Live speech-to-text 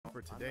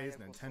for today's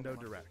Nintendo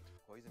Direct.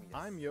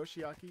 I'm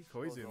Yoshiaki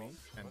Koizumi,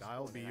 and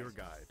I'll be your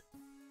guide.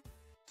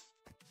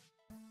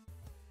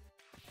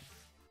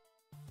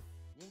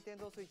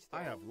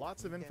 I have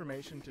lots of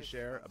information to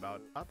share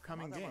about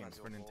upcoming games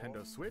for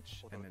Nintendo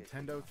Switch and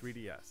Nintendo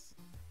 3DS.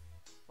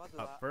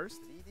 Up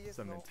first,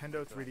 some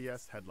Nintendo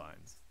 3DS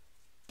headlines.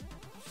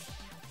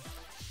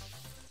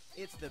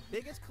 It's the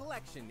biggest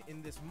collection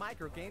in this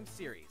microgame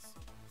series.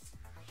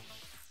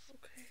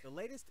 The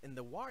latest in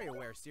the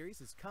WarioWare series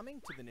is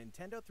coming to the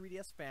Nintendo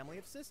 3DS family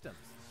of systems.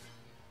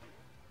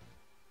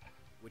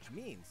 Which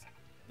means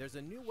there's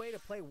a new way to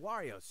play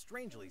Wario's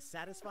strangely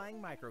satisfying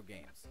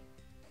microgames.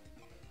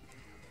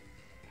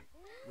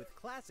 With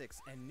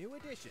classics and new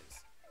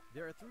additions,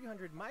 there are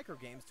 300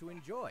 microgames to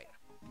enjoy,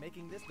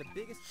 making this the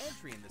biggest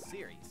entry in the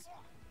series.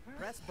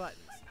 Press buttons,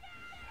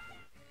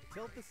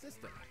 tilt the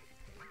system,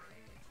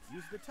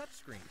 use the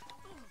touchscreen,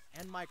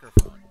 and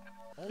microphone.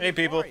 Only Hey,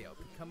 people. Wario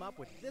could come up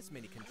with this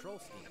many control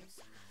schemes.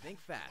 Think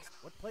fast.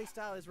 What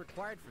playstyle is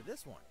required for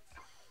this one?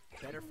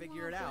 Better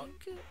figure it out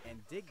and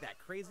dig that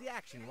crazy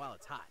action while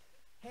it's hot.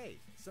 Hey,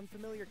 some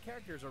familiar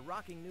characters are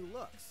rocking new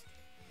looks.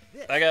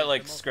 This I got is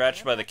like the most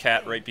scratched by the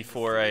cat game right in the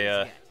before series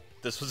I yet.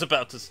 this was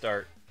about to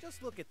start.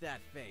 Just look at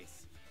that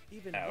face.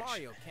 Even Ouch.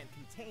 Wario can't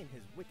contain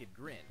his wicked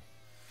grin.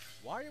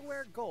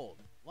 WarioWare Gold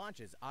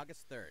launches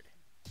August 3rd.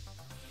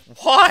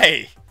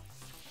 Why?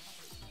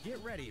 Get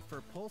ready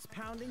for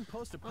pulse-pounding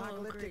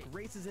post-apocalyptic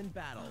races and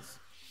battles.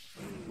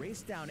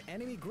 Race down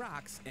enemy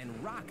Groks and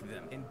rock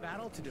them in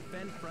battle to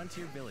defend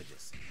frontier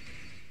villages.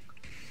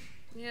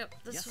 Yep,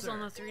 this Yes, was sir. on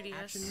the 3DS.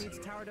 Action meets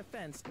tower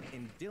defense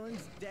in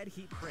Dylan's Dead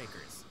Heat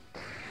Breakers.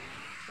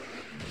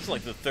 It's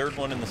like the third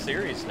one in the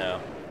series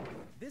now.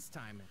 This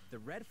time, the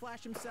Red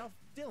Flash himself,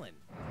 Dylan,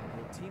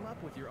 will team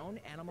up with your own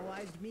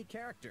animalized me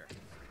character.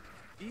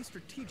 Be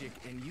strategic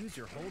and use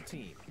your whole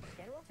team.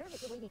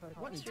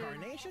 What in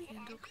tarnation?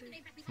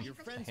 Your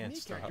friends' Hand me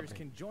stop characters me.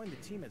 can join the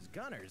team as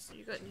gunners.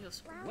 You got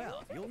Neil's.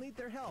 Well, you'll need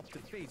their help to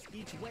face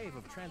each wave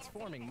of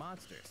transforming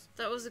monsters.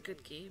 That was a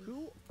good game.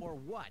 Who or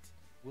what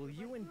will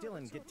you and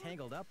Dylan get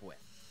tangled up with?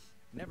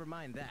 Never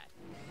mind that.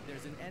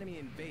 There's an enemy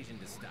invasion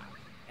to stop,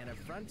 and a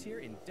frontier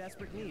in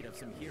desperate need of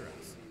some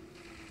heroes.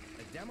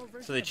 A demo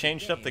version So they of the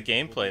changed up the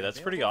game will gameplay. be That's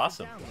pretty available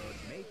for awesome.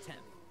 download May 10th.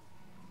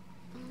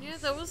 Yeah,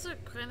 that was a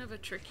kind of a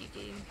tricky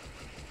game.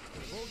 The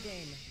full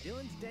game,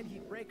 Dylan's Dead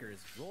Heat Breakers,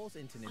 rolls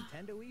into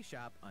Nintendo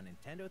eShop on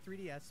Nintendo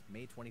 3DS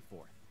May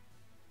 24th.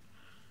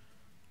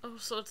 Oh,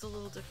 so it's a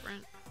little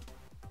different.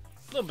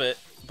 A little bit.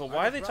 But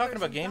why are they talking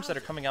about games that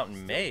are coming out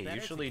in May? Better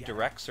Usually together.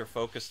 directs are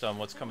focused on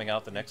what's coming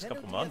out the next Nintendo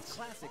couple 3DS months.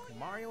 Classic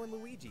Mario and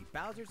Luigi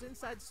Bowser's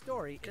Inside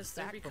Story is 'Cause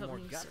they're back for more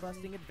becoming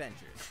gut-busting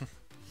adventures.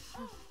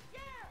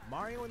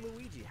 Mario and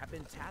Luigi have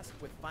been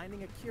tasked with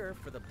finding a cure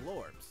for the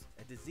Blorbs,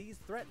 a disease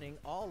threatening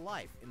all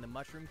life in the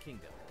Mushroom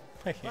Kingdom.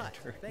 My But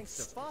Andrews. thanks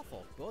to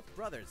Fawful, both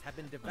brothers have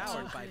been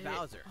devoured by Okay.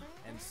 Bowser,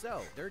 and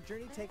so their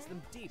journey takes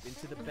them deep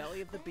into the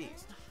belly of the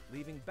beast,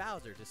 leaving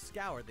Bowser to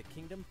scour the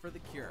kingdom for the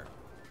cure.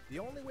 The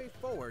only way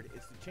forward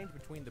is to change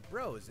between the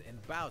bros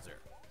and Bowser.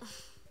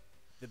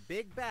 The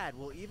big bad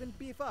will even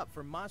beef up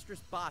for monstrous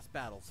boss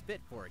battles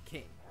fit for a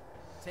king.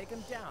 Take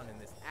him down in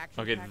this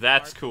action. Okay,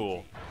 that's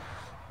cool.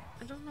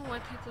 I don't know why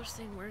people are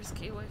saying, where's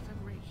KY if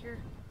I'm right here?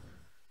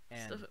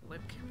 Is And the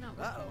webcam not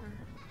uh-oh, working?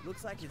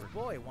 looks like his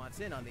boy wants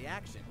in on the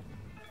action.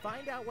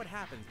 Find out what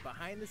happens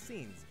behind the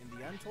scenes in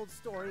the untold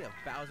story of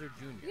Bowser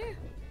Jr. Yeah.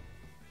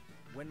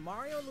 When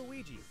Mario and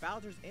Luigi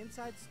Bowser's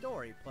Inside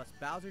Story plus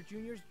Bowser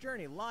Jr.'s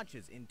Journey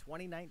launches in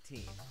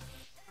 2019.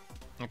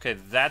 Okay,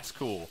 that's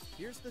cool.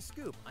 Here's the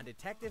scoop on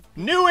Detective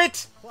Knew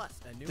it! plus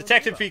a new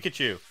Detective amiibo.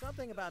 Pikachu.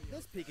 Something about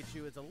this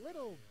Pikachu is a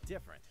little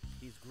different.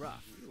 He's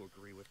gruff, You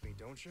agree with me,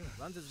 don't you?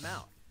 runs his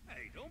mouth,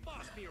 Hey, don't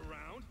boss me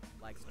around.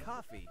 likes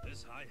coffee,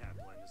 This hi-hat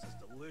blend is as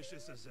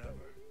delicious as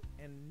ever.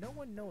 and no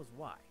one knows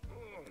why.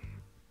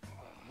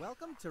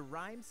 Welcome to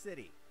Rhyme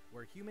City,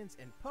 where humans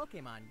and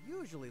Pokemon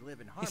usually live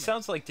in He harmony.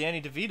 sounds like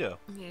Danny DeVito.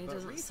 Yeah, he But doesn't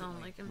sound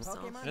recently, like himself.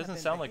 Pokemon He have doesn't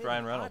been sound like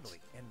Ryan behaving Reynolds.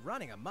 oddly and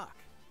running amok.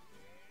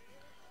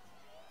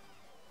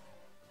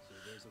 So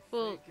there's a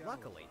Well, fake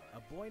Luckily, a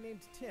boy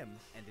named Tim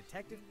and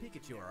Detective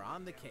Pikachu are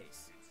on the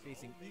case,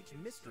 facing each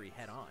mystery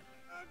head-on.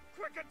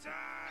 quick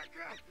attack!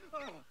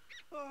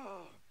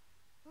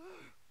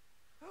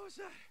 How was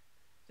that?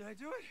 Did I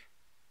do it?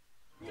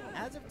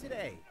 As of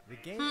today, the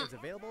game is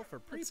available for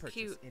pre-purchase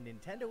cute. in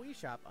Nintendo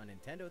eShop on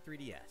Nintendo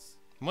 3DS.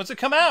 When's it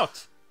come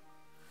out?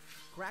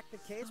 Crack the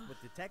case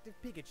with Detective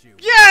Pikachu. when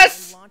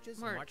Yes! the game launches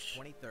March. March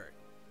 23rd.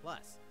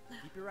 Plus,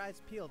 keep your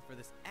eyes peeled for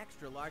this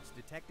extra-large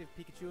Detective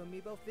Pikachu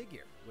amiibo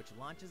figure, which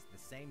launches the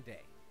same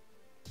day.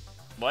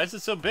 Why is it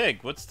so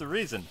big? What's the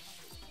reason?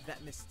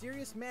 That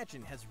mysterious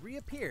mansion has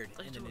reappeared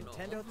I in the don't know.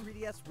 Nintendo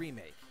 3DS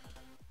remake.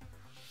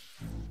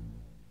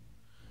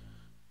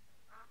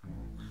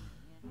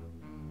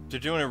 They're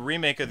doing a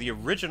remake of the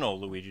original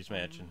Luigi's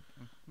Mansion.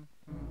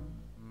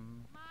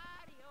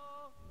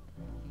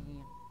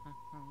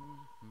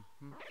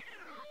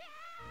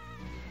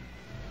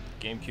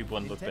 GameCube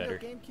one looked Nintendo better.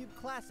 GameCube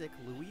classic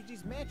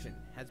Luigi's Mansion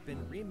has been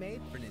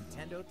remade for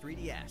Nintendo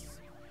 3DS.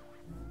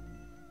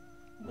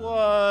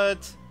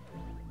 What?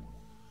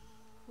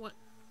 What?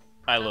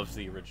 I love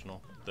the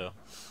original, though.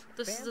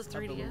 This Fans is the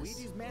of the 3DS.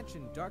 Luigi's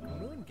Mansion Dark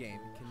Moon game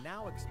can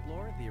now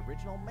explore the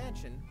original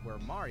mansion where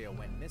Mario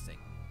went missing.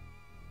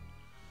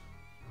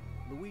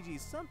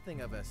 Luigi's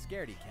something of a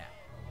scaredy cat,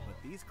 but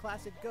these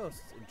classic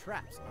ghosts and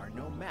traps are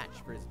no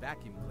match for his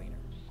vacuum cleaner.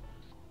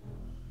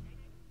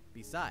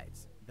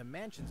 Besides, the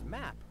mansion's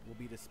map will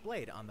be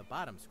displayed on the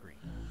bottom screen.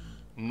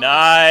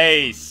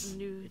 Nice!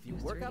 New If you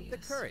work up the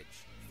 3DS. courage,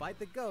 fight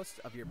the ghosts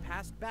of your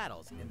past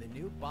battles in the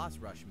new boss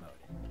rush mode.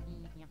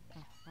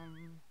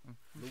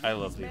 I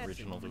love the Mansion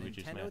original for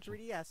Luigi's Nintendo Mansion.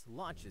 3DS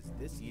launches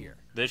this year.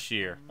 This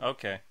year.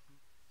 Okay.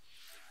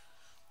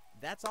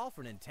 That's all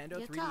for Nintendo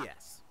Yatta.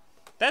 3DS.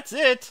 That's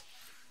it!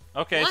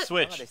 Okay, What?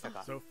 Switch.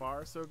 So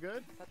far, so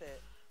good?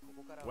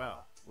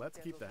 Well, let's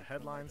keep the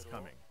headlines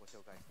coming.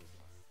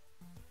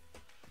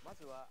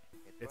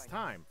 It's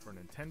time for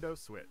Nintendo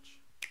Switch.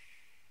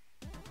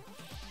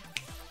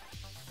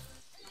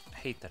 I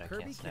hate that I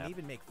Kirby can't can snap.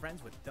 even make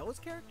friends with those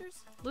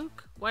characters?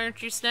 Luke, why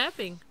aren't you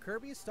snapping?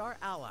 Kirby Star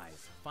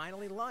Allies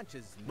finally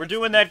launches We're next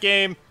doing week. that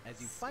game.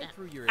 As you fight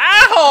through your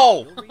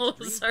Ow! adventures, you'll reach Oh,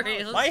 Dream sorry,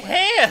 Palace. My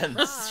hands!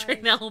 Surprise!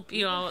 Trying to help you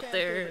Even out fan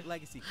there. favorite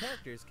legacy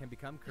characters can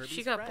become Kirby's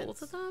She got friends.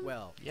 both of them?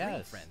 Well, Yes.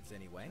 dream friends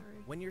anyway.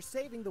 When you're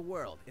saving the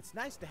world, it's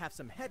nice to have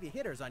some heavy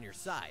hitters on your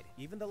side.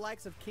 Even the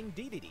likes of King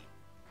Dedede,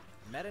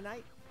 Meta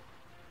Knight,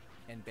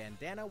 and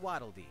Bandana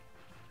Waddle Dee.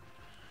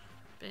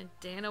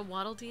 Bandana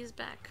Waddle Dee is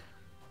back.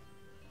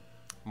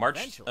 March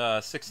Eventually, more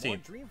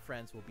 16th. Dream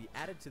Friends will be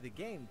added to the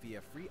game via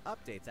free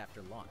updates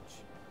after launch.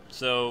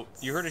 So,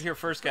 you heard it here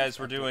first, guys.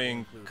 We're Updates doing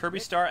include Kirby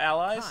Rick, Star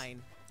Allies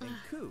Pine, and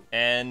Coo.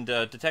 and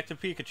Detective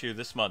Pikachu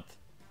this month.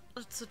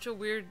 That's such a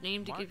weird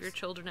name to give your Marks.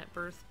 children at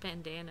birth.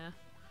 Bandana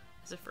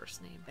is a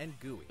first name. And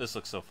Gooey. This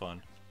looks so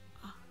fun.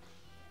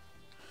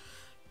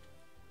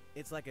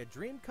 It's like a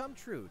dream come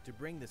true to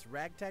bring this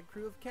ragtag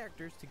crew of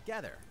characters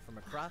together from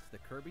across the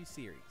Kirby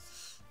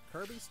series.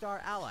 Kirby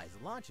Star Allies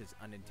launches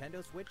on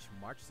Nintendo Switch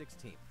March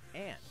 16th,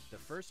 and the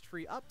first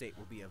free update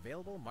will be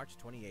available March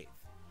 28th.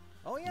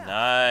 Oh yeah,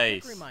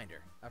 Nice. quick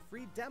reminder, a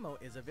free demo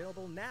is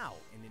available now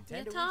in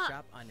Nintendo Yatta.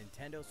 eShop on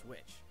Nintendo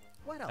Switch.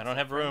 What else don't are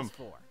have room.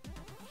 friends for?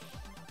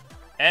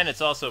 And it's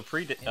also An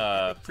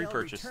epic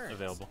pre-purchase tale returns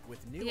available.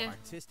 with new Yeah.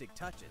 artistic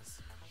touches.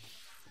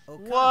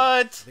 Okami,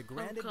 What? The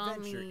grand Okami.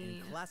 adventure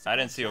in classic I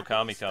didn't see Okami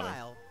Japanese coming.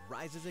 style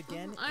rises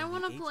again. I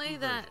want to play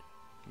that.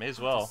 May as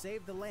To well.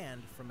 save the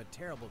land from a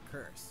terrible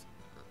curse,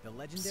 the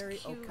legendary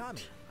cute.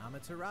 Okami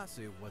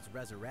Amaterasu was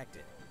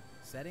resurrected,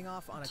 setting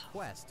off on a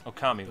quest.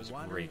 Okami with was the a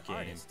wandering great game.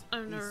 artist,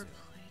 I've never Isu.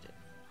 played it.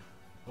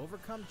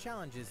 Overcome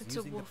challenges It's a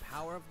using the wolf.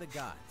 power of the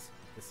gods,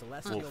 the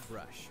celestial Wolf.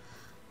 brush.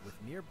 With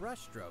mere brush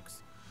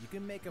strokes, you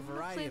can make a wanna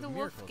variety play of the wolf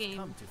miracles game.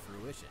 come to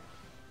fruition.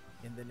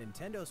 In the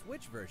Nintendo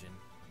Switch version,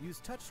 use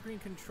touchscreen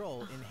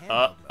control in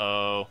handheld mode,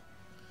 Uh-oh.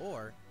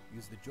 or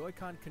use the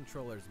Joy-Con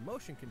controller's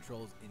motion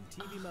controls in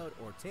TV mode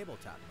or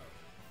tabletop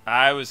mode.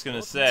 I was gonna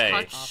Both say,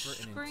 modes Touch offer an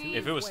screen? intuitive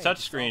if it was way to solve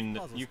touchscreen,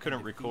 puzzles you and couldn't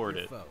defeat record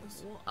your it.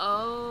 foes.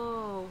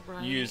 Oh,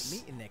 right. use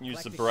Meet an the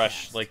eclectic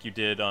brush cast. like you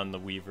did on the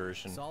Wii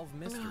version. Solve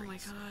mysteries. Oh my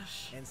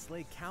gosh. And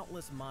slay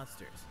countless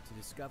monsters to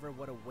discover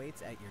what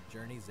awaits at your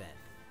journey's end.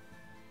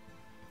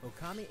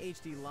 Okami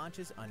HD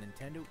launches on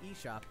Nintendo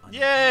eShop on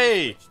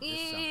Yay! Nintendo Switch this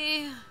summer.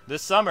 Yeah.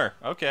 This summer.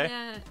 Okay.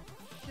 Yeah.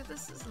 Yeah,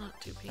 this is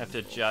not too painful. Have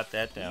to jot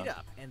that down. Eat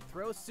up and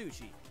throw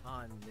sushi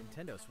on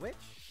Nintendo Switch.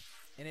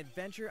 An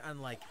adventure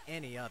unlike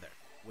any other.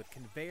 With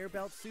conveyor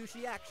belt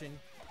sushi action,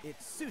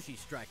 it's Sushi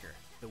Striker,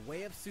 the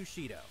way of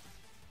Sushido.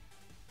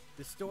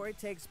 The story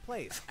takes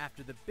place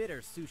after the bitter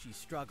sushi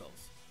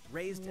struggles.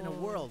 Raised in a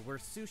Whoa. world where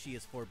sushi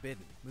is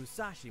forbidden,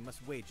 Musashi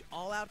must wage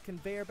all-out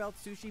conveyor belt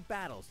sushi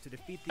battles to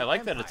defeat the I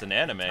like that it's an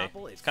Empire and anime.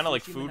 topple It's its kind of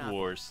like sushi Food monopoly.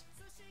 Wars,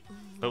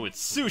 but with The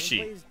gameplay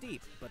sushi. is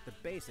deep, but the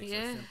basics Yeah.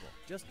 are simple.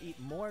 Just eat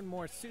more and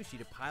more sushi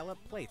to pile up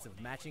plates of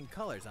matching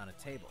colors on a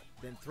table.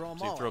 Then throw them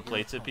So you all throw at your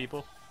plates at opponent.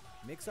 people?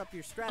 Mix up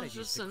your strategies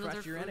just to another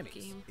crush your food enemies.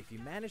 game. If you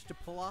manage to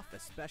pull off a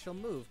special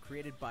move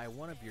created by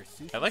one of your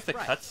sushi I like the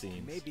sprites, you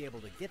cutscenes. may be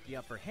able to get the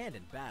upper hand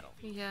in battle.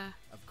 Yeah.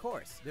 Of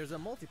course, there's a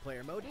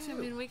multiplayer mode Yeah, I too.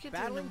 mean, we could do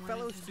Battling more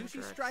fellow Nintendo sushi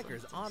Directs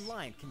strikers like this.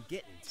 online can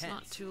get It's not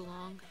intense. too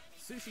long.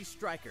 Sushi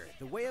Striker,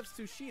 The Way of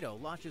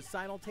Sushido launches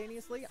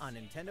simultaneously on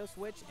Nintendo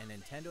Switch and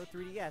Nintendo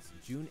 3DS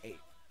June 8th.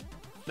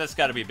 That's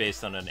got to be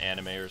based on an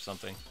anime or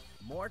something.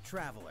 More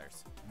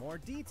travelers, more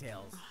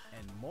details,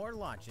 and more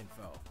launch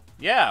info.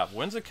 Yeah,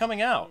 when's it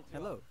coming out?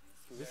 Hello,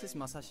 this is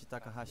Masashi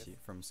Takahashi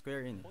from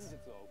Square Enix.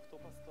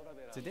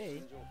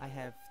 Today, I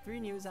have 3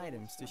 news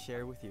items to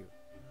share with you.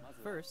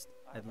 First,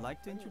 I'd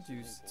like to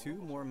introduce 2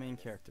 more main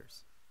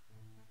characters.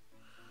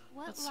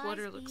 What That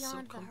sweater lies looks so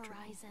beyond the comfortable.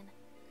 horizon?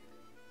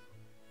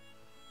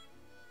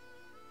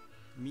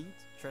 Meet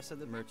Tressa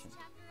the Merchant.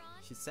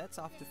 She sets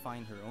off to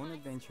find her own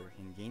adventure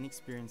and gain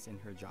experience in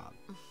her job.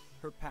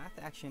 Her path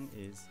action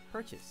is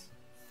purchase,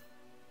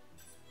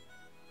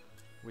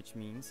 which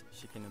means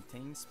she can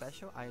obtain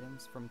special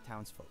items from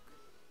townsfolk.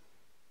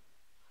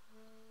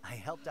 I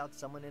helped out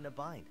someone in a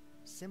bind.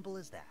 Simple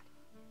as that.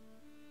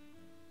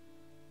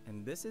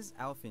 And this is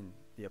Alfin,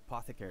 the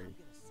apothecary.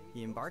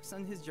 he embarks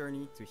on his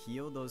journey to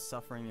heal those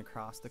suffering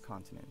across the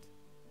continent.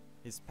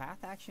 His path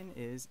action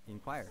is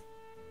Inquire.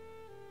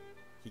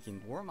 He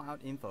can worm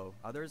out info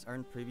others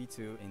aren't privy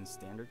to in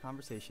standard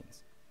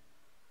conversations.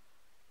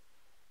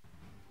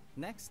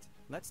 Next,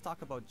 let's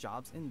talk about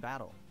jobs in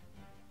battle.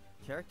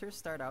 Characters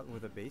start out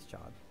with a base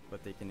job,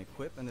 but they can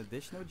equip an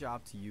additional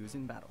job to use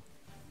in battle.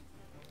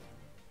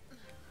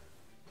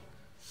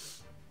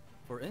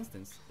 For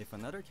instance, if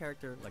another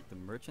character like the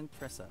merchant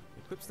Tressa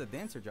equips the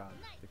dancer job,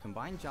 the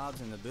combined jobs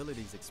and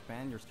abilities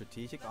expand your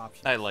strategic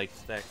options. I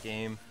liked that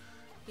game.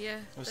 Yeah.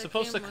 It was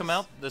supposed to come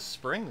out this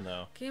spring,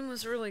 though. Game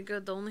was really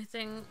good. The only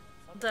thing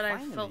that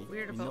I felt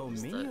weird about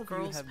was many the of you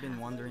girls' have been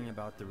wondering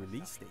about the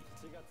release date.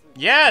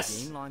 Yes!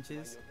 The game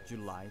launches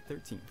July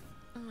 13th.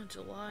 Oh,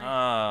 July.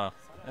 Ah,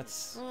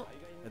 that's... Well,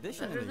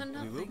 additionally, better than we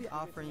will nothing. be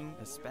offering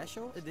a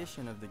special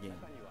edition of the game.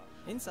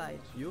 Inside,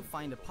 you'll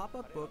find a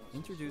pop-up book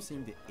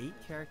introducing the 8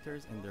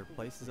 characters and their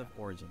places of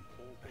origin,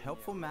 a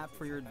helpful map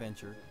for your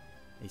adventure,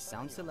 a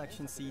sound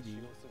selection CD,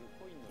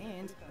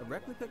 and a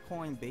replica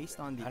coin based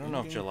on the I don't know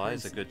if in-game July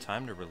is a currency. good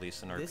time to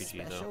release an This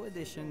RPG, special though.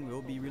 edition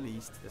will be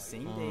released the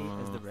same day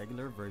as the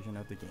regular version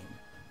of the game.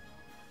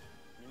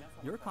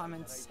 Your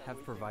comments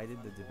have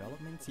provided the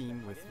development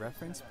team with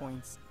reference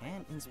points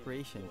and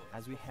inspiration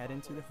as we head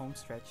into the home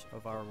stretch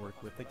of our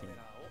work with the game.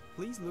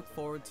 Please look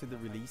forward to the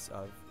release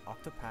of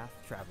Octopath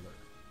Traveler.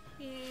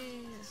 yes.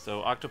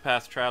 So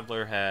Octopath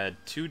Traveler had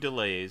 2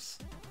 delays,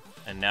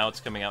 and now it's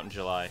coming out in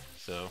July,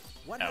 so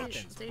What ouch.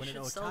 happens They when an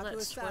should sell otaku that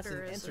assassin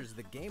sweater as enters an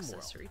the game world?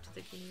 accessory to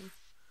the game.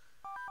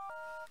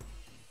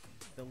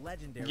 The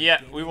legendary Yeah,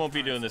 gaming we won't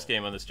be doing this console,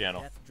 game on this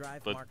channel, Death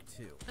Drive but Mark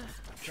II.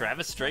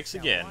 Travis strikes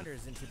Touchdown again.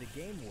 wanders into the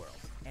game world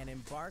and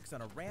embarks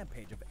on a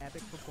rampage of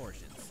epic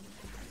proportions.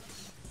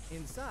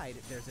 Inside,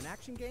 there's an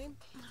action game,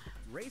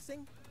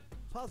 racing,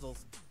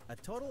 puzzles, a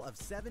total of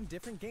 7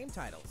 different game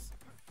titles.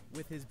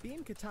 With his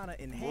beam katana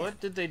in hand, What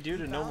did they do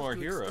to he No vows More to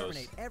Heroes?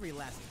 exterminate every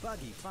last bug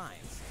he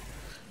finds.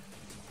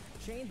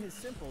 Chain his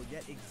simple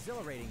yet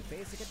exhilarating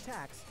basic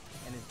attacks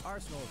and his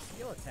arsenal of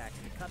skill attacks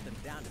to cut them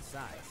down to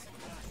size.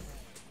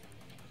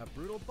 A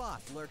brutal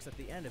boss lurks at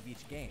the end of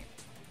each game.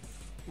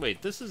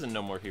 Wait, this isn't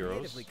No More Heroes.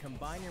 Creatively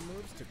combine your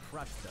moves to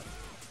crush them.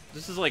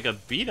 This is like a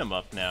beat 'em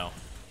up now.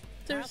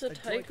 There's Pass a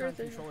tiger Joy-Con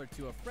there. controller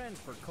to a friend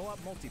for co-op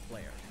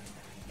multiplayer.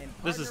 And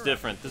This is partner up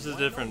different. with This is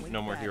one and different only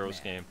No More Heroes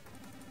Batman. game.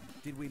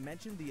 Did we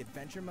mention the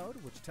adventure mode,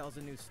 which tells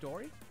a new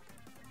story?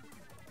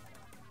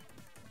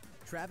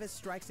 Travis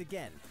Strikes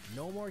Again,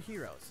 No More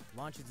Heroes,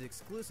 launches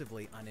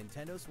exclusively on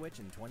Nintendo Switch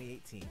in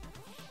 2018.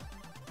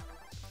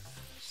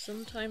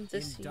 Sometime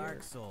this In year.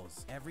 Dark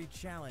Souls, every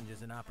challenge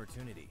is an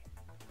opportunity.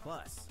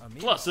 Plus, Amiibo.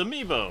 Plus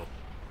Amiibo!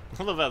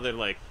 I love how they're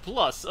like,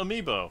 plus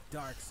Amiibo.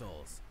 Dark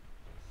Souls.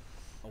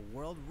 A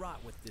world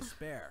wrought with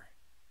despair.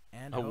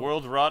 And A hope.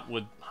 world wrought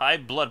with high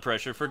blood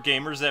pressure for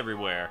gamers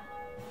everywhere.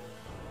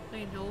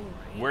 I know,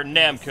 right? Where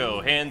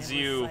Namco hands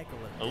you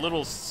a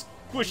little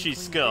squishy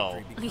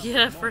skull.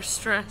 Yeah, for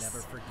stress. Never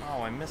forget.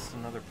 Oh, I missed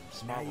another Now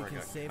spot you where I can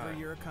got savor cut.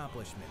 your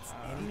accomplishments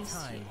me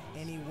anytime, see.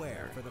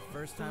 anywhere for the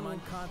first time on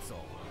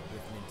console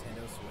with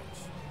Nintendo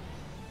Switch.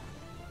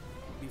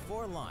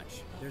 Before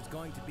launch, there's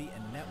going to be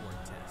a network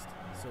test,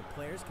 so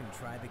players can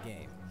try the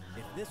game.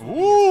 If this will be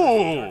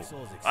your first Ooh!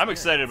 Dark Souls I'm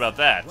excited experience, about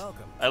that.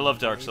 welcome I to love a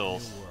Dark brave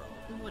Souls. new world.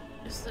 What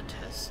is the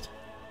test?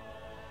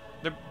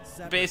 They're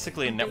Separately,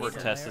 basically a network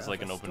beta test layer is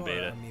like of an open Astora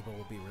beta. Amiibo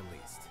will be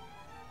released.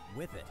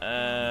 With it, you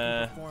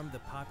Uh. can perform the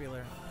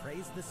popular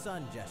Praise the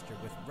Sun gesture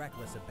with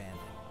reckless abandon.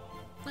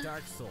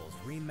 Dark Souls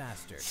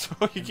Remastered. So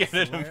you and get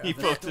an Swear of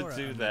amiibo to Astora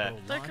do Amiibo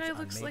that. That launch guy on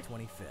looks May like-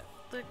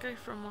 25th. That guy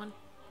from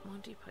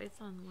Monty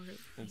Python, where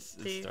It's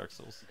they, Dark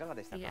Souls.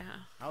 yeah.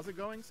 How's it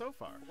going so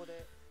far?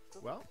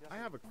 Well, I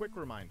have a quick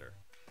reminder.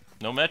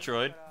 No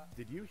Metroid.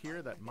 Did you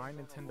hear that My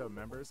Nintendo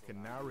members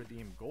can now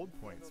redeem gold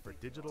points for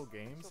digital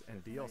games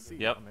and DLC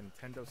Yep. on the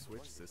Nintendo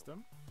Switch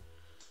system?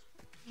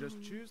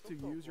 Just choose to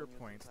use your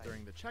points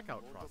during the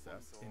checkout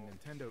process in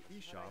Nintendo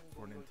eShop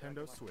for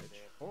Nintendo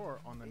Switch or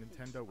on the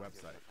Nintendo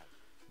website.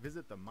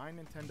 Visit the My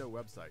Nintendo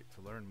website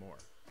to learn more.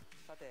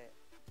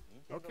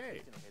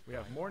 Okay, we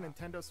have more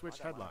Nintendo Switch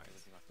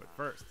headlines, but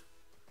first,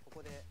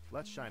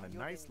 let's shine a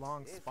nice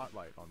long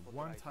spotlight on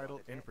one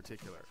title in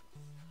particular.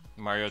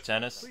 Mario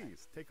Tennis.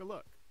 Please take a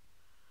look.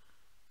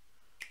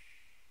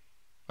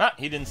 Ah,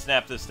 he didn't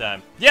snap this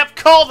time. Yep,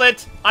 called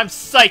it! I'm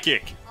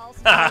psychic!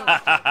 Also,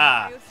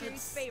 Ha Mario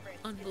Series favorites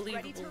is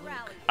ready to unbelievable, Luke.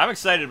 rally I'm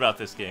excited about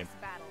this game.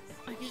 battles,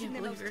 I using can't the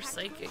believe most you're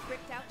tactically psychic.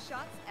 tricked out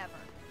shots ever.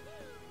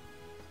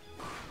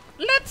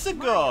 Let's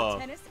Mario go!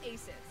 Tennis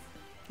Aces.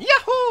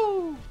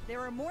 Yahoo!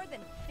 There are more than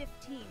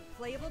 15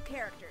 playable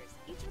characters,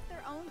 each with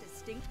their own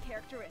distinct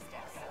characteristics.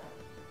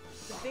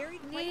 The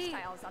varied Neat.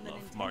 playstyles on the Love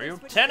Nintendo Mario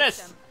Switch Tennis.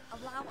 system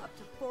allow up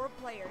to 4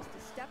 players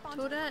to step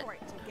onto Toadette. the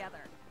court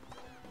together.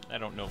 I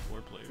don't know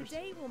 4 players.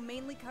 Today we'll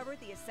mainly cover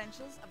the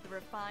essentials of the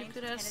refined You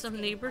could ask tennis some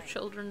neighbor gameplay.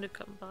 children to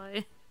come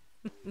by.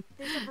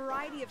 There's a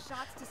variety of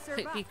shots to serve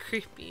Might up, be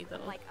creepy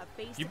though. like a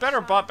basic You better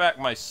shot, bought back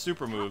my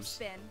super top moves.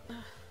 spin,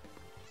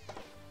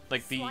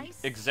 Like the slice,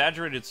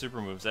 exaggerated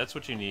super moves. That's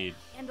what you need.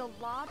 and a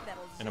lob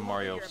that'll In a zoom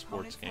Mario over your sports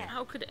opponent's game. head.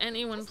 How could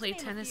anyone Just play name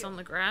a tennis few. on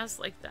the grass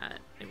like that?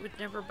 It would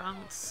never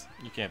bounce.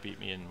 You can't beat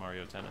me in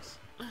Mario Tennis.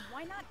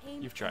 Why not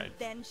aim You've tried. and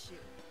then shoot?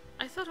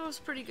 I thought I was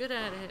pretty good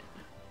at it.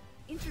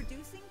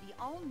 Introducing the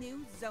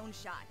all-new Zone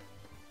Shot.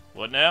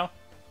 What now?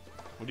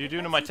 What are you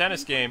doing to my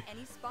tennis game?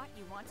 Any spot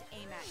you want to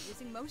aim at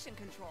using motion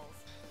controls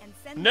and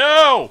send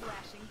No! the ball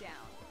flashing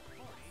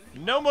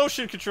down. No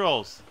motion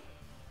controls.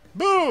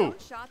 Boo! Zone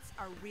shots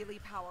are really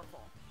powerful,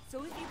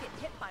 so if you get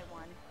hit by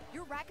one,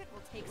 your racket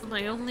will take some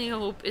My damage. only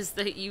hope is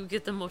that you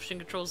get the motion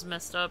controls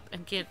messed up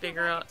and can't If your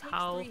figure out racket takes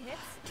how 3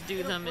 hits, to do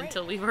it'll them break.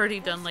 until we've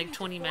already done Forcing like you to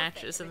 20 forfeit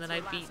matches if and then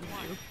it's I've your beaten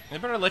last one. They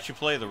better let you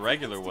play the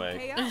regular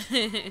Instant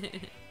way.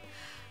 KO.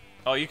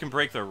 Oh, you can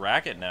break the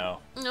racket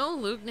now. No,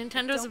 Luke, Nintendo's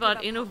Don't about give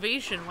up.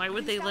 innovation. Why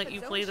would they Use let that you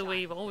zone play the way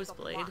shot you've always with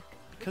a played? block.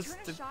 Because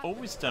Return a they've shot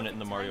always with done it in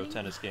the perfect Mario timing,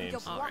 Tennis you'll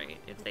games. block, Alright,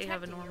 if they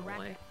have a protecting your normal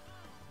way. racket.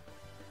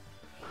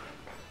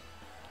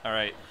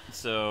 Alright,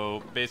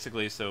 so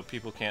basically, so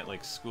people can't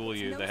like school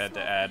you, No they had to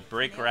small add feat to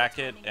break nail the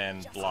racket timing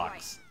and just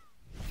blocks.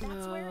 right.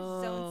 That's where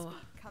No. zone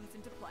speed comes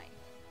into play.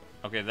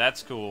 Okay,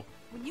 that's cool.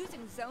 When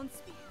using zone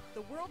speed,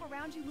 the world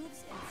around you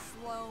moves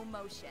in slow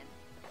motion,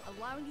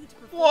 allowing you to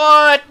perform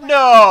What? complex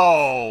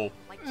No!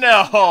 like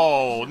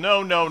No!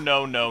 No, no,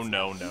 no, no,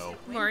 no, no.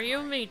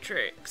 Mario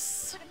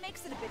Matrix. But it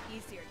makes it a bit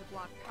easier to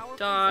block powerful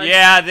Dodge.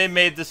 Yeah, they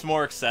made this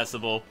more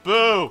accessible. Boo!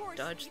 Of course,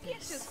 Dodge you can't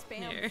this. just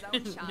spam Here.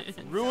 zone shots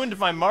and Ruined zone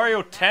my speed Mario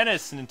in matches.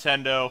 Tennis,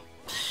 Nintendo.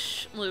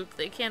 Luke,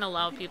 they can't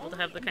allow You can people to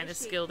only have the kind of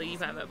initiate skill that you these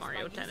have at moves by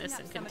Mario using Tennis up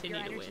and some of your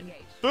continue to energy win.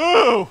 gauge.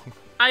 Boo!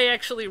 I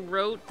actually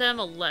wrote them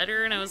a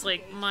letter and I was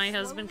like, my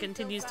husband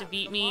continues to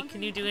beat me.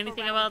 Can you do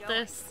anything about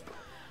this?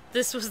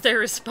 This was their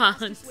response.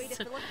 Fastest way to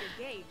fill up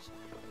your gauge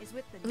is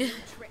with the new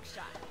trick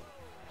shot.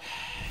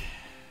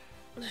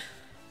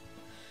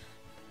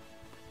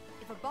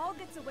 If a ball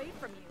gets away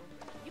from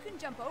you, you can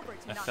jump over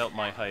to I knock felt it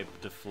my back.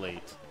 hype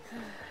deflate.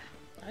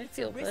 I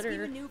feel Risky better.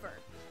 maneuver.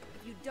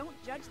 If you don't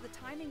judge the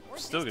timing or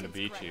Still gonna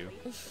distance beat you.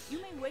 correctly,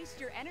 you may waste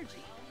your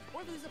energy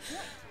or lose a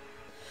point.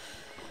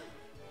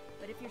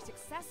 But if you're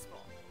successful,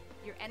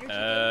 your energy gauge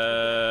will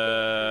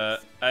get a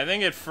big boost. I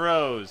think it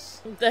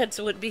froze. That's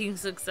what being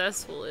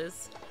successful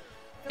is.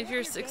 Fill If up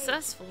you're your gauge,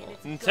 successful.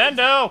 and it's good.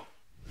 Nintendo!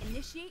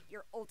 Initiate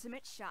your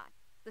ultimate shot.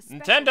 The special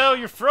Nintendo, shot.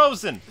 you're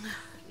frozen!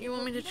 You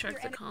want me to Heat up your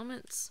check the ener-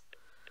 comments?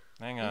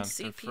 Hang And on,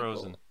 see they're people.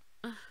 frozen.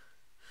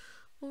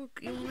 Look,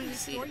 you want me to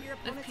see Destroy your if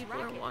opponent's people are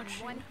racket in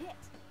watching? one hit.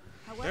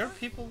 There However, are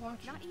people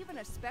watching. not even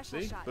a special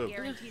See? shot Boom.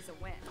 guarantees a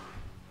win.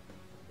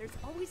 There's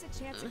always a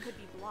chance it could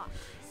be blocked,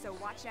 so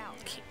watch out.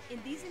 In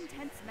these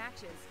intense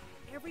matches,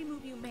 every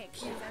move you make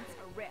presents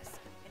a risk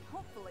and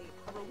hopefully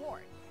a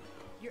reward.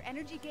 Your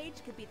energy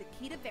gauge could be the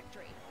key to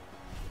victory.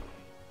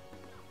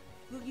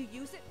 Will you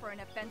use it for an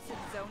offensive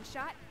zone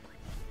shot?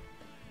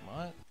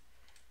 What?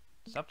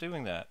 Stop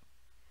doing that.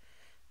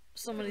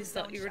 Somebody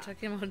thought you were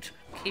talking about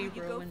Will you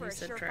K-Bro go when for you a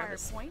said surefire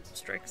Travis point,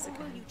 strikes or will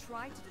again. you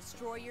try to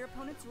destroy your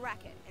opponent's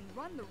racket and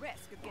run the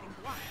risk of getting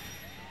blocked?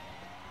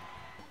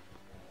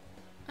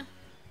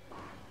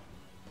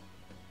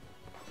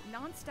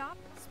 Non-stop,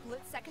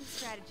 split-second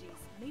strategies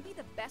may be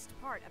the best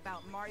part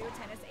about Mario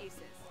Tennis Aces.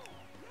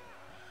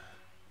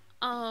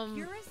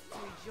 Purists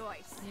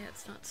rejoice. Yeah,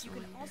 it's not You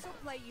snowing. can also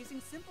play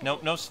using simple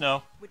Nope, no rules,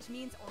 snow. which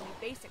means only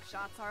basic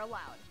shots are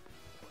allowed.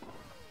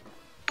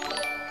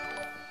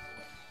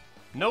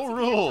 No To connect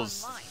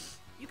rules! online,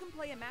 you can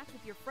play a match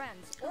with your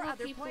friends or Hello,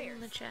 other people players.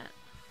 in the chat.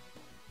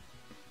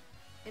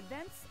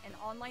 Events and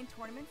online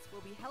tournaments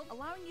will be held,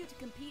 allowing you to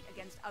compete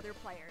against other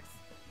players.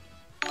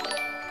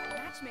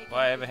 Matchmaking Well,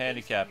 I have a is based on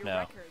handicap your now.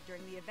 record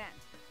during the event.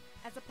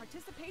 As a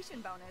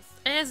participation bonus,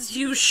 As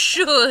you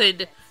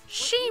should!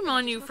 Shame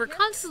on you for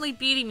constantly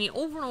beating me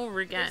over and over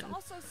again. there's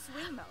also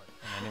swing mode,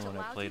 I which know when I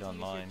allows played you to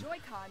use online. your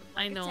Joy-Con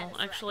I like a know, tennis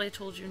actually I racket.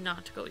 told you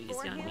not to go easy on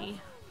Forehand,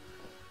 me.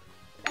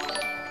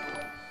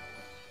 backhand,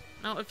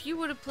 Now, if you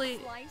would have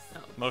played... slice,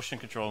 No. Motion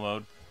control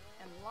mode.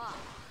 and lob.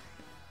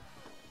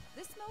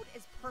 This mode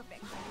is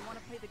perfect when you want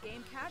to play the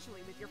game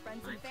casually with your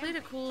friends I and played family.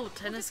 a cool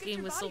tennis get game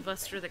your with body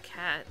Sylvester the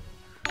Cat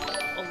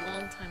a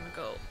long time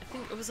ago. I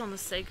think it was on the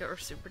Sega or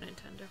Super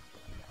Nintendo.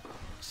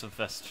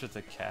 Sylvester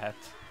the Cat.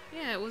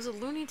 Yeah, it was a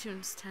Looney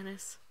Tunes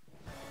tennis.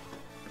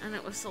 And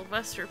it was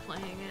Sylvester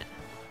playing it.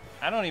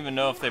 I don't even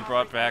know if they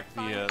brought back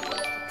the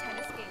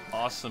Tennis game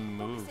awesome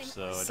focusing moves,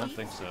 though. I on don't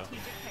think so. strategic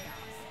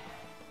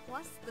payoffs.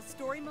 Plus, the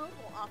story mode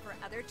will offer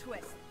other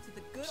twists to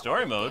the good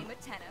Story old mode? game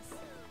of tennis.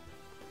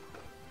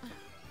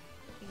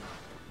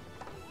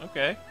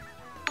 Okay.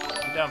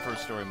 I'm down for a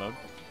story mode.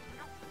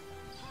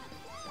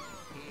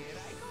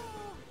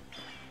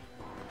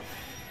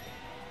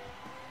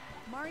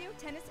 Mario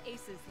Tennis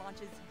Aces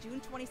launches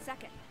June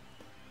 22nd.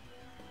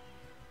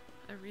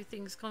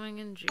 Everything's coming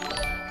in June.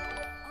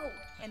 Oh,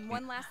 and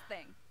one last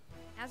thing.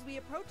 As we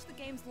approach the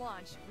game's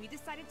launch, we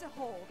decided to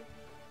hold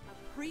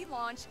a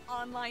pre-launch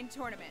online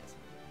tournament.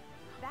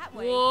 That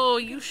way, Whoa,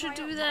 you you can should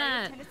try do out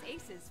that. Mario Tennis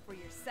Aces for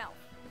yourself.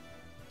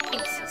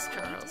 Aces,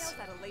 Charles. Details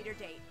at a later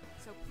date,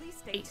 so please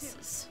stay tuned.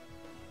 Aces.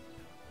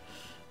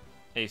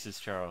 Aces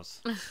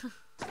Charles.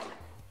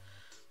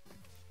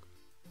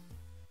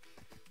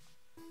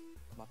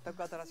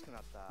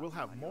 We'll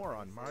have more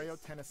on Mario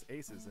Tennis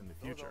Aces in the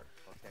future.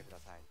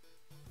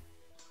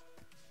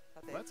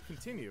 Let's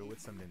continue with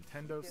some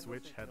Nintendo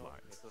Switch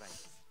headlines.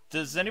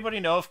 Does anybody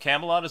know if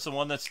Camelot is the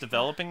one that's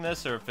developing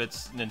this, or if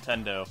it's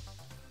Nintendo?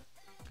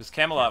 Because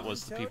Camelot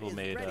was the people who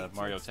made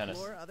Mario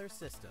Tennis. Other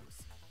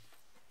systems.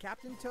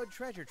 Captain Toad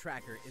Treasure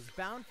Tracker is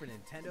bound for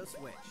Nintendo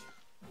Switch.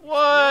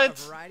 What?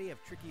 A variety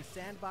of tricky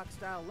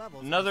sandbox-style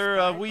levels. Another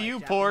Wii U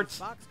port.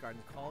 Box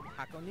garden called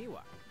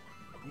Hakoniwa.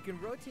 You can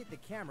rotate the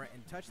camera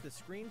and touch the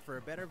screen for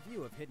a better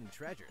view of hidden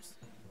treasures.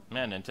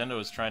 Man, Nintendo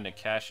is trying to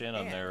cash in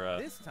on their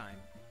this time,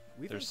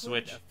 we've their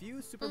included Switch. a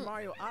few Super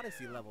Mario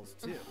Odyssey levels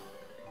too.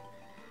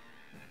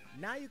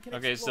 Now you can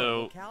Okay,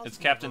 explore so locales it's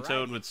from a Captain variety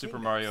Toad of with Super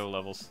kingdoms. Mario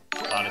levels.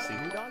 Odyssey.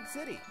 Udon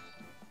City.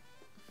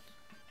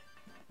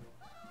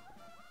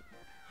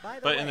 By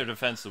the But in way, their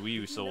defense, the Wii U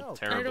did you sold know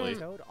terribly.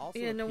 Toad also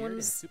Yeah, no appeared in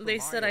one's. Super They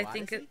said I Mario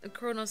think Odyssey?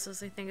 Chronos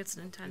says I think it's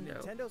The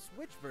Nintendo. Nintendo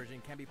Switch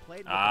version can be played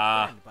with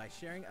Ah. a friend by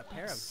sharing a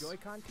pair of Joy-Con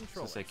I was gonna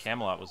controllers. say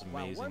Camelot was While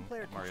one amazing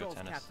player at Mario controls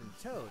Tennis. Captain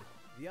Toad,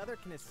 the other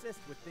can assist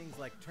with things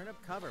like turnip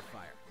cover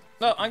fire.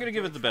 No, I'm gonna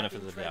give it the benefit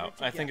of the doubt.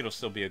 I think it'll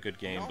still be a good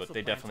They game, but also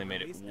they plan definitely to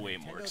made it release a way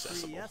more Nintendo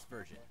accessible. 3DS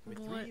version with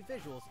What? 3D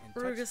visuals and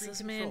Burgess touchscreen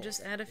says, man, controls.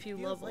 just add a It few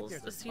feels like levels.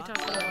 there's a Is he box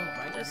talking right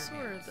about in this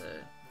your or hands.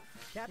 the...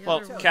 Captain Well,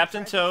 Toad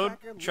Captain Treasure Toad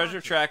Tracker Treasure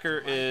launches Tracker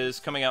July is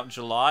coming out in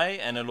July,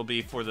 and it'll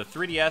be for the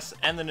 3DS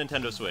and the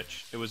Nintendo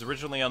Switch. It was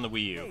originally on the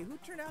Wii Hey, U. who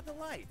turned out the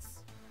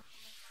lights?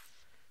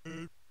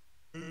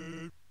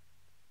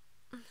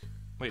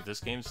 Wait, this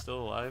game's still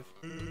alive?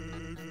 I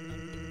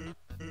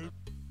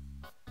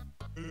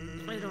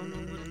don't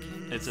know what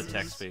game It's a this is.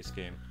 text-based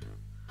game.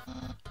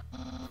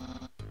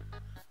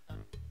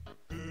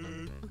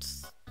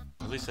 It's-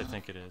 At least I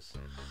think it is.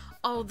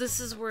 Oh, this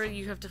is where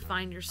you have to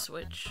find your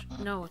Switch.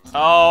 No, it's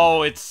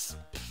Oh, it's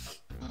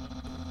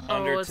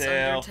Oh, it's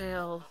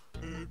Undertale.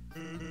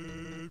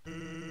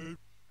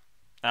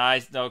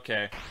 Undertale.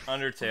 Okay,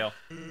 Undertale.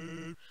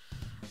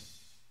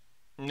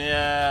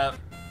 Yeah,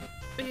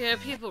 Yeah,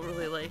 people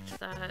really liked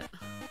that.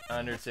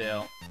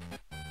 Undertale.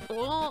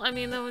 Well, I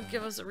mean, that would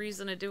give us a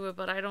reason to do it,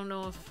 but I don't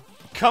know if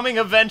Coming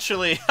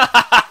eventually.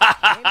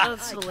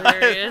 that's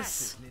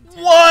hilarious.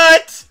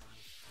 What?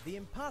 The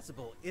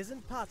impossible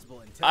isn't possible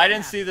until I it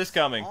didn't see happens. this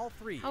coming. All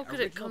three How could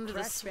it original come to the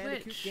Crash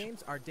Bandicoot Switch?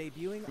 games are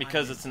debuting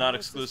Because on it's not Nintendo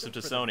exclusive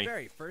to system for the Sony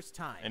very first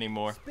time.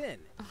 anymore. Spin,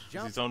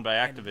 jump, He's owned by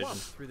and Activision. bump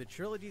through the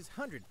trilogy's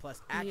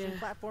 100+ action Yeah.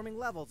 platforming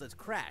levels as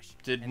Crash.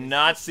 Did and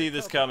not assist see the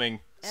this Coco. coming.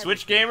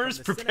 Switch Everything from gamers,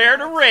 the prepare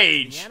to cinematics,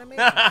 rage. the animations,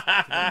 to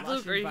the lush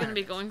Luke, are you gonna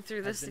be environments going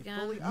through has this been again?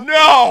 fully updated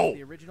No! to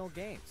the original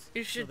games,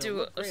 You so should they'll do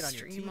look a great on your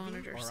stream TV on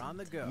it or or on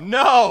the go.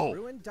 No!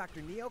 Ruin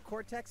Dr. Neo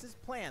Cortex's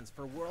plans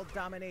for world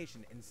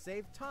domination and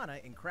save Tana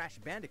in Crash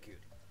Bandicoot.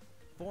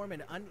 Form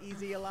an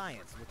uneasy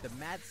alliance with the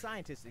mad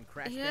scientist in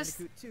Crash Yes.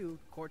 Bandicoot 2,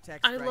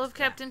 Cortex I Strikes love Back,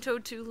 Captain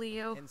Toad too,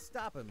 Leo. and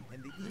stop him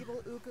and the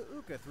evil Uka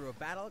Uka through a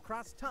battle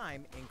across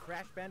time in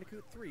Crash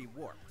Bandicoot 3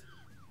 Warped.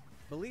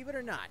 Believe it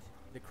or not,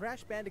 the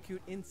Crash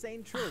Bandicoot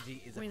Insane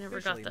Trilogy is We never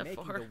got officially that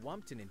making far. the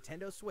Wump to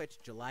Nintendo Switch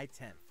July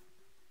 10th.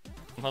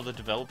 Well, the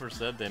developer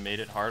said they made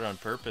it hard on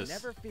purpose.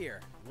 Never fear,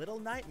 Little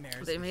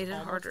Nightmares They is made it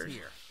almost harder.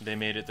 here. They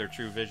made it their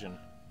true vision.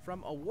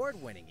 From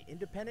award-winning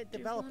independent Do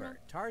you developer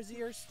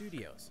Tarsier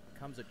Studios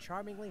comes a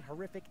charmingly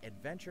horrific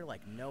adventure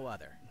like no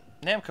other.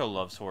 Namco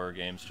loves horror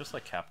games, just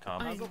like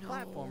Capcom. I Puzzle know.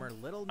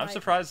 platformer Little I'm Nightmares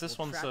surprised this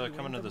will one's trap you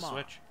coming to into the Maw,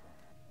 Switch.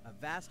 a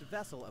vast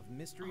vessel of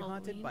mystery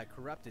haunted Halloween? by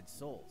corrupted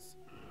souls.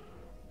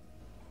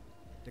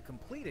 The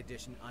complete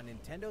edition on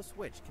Nintendo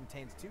Switch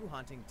contains 2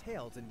 haunting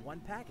tales in one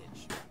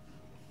package.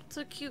 It's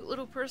a cute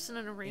little person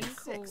in a In raincoat.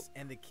 6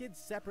 and the kids'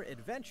 separate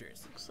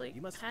adventures, Looks like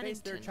you must face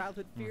their Paddington.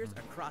 childhood fears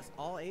Mm-hmm. across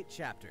all 8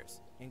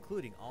 chapters,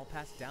 including all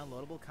past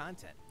downloadable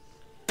content.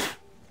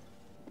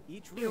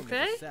 Each You room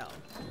okay? is a cell.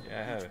 Yeah,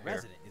 I have Each it here.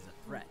 resident is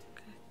a threat.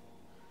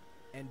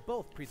 And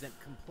both present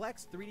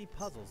complex 3D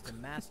puzzles to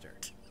master.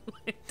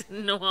 I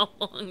didn't know how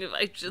long if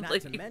I should Not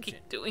let to you mention,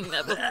 keep doing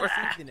that before.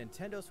 Receive the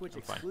Nintendo Switch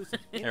I'm fine. exclusive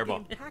Hairball.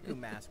 in-game Pac-Man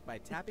mask by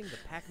tapping the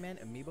Pac-Man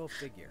amiibo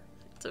figure.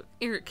 So,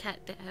 you're a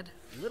cat dad.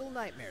 Little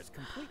Nightmares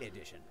Complete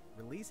Edition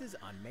releases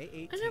on May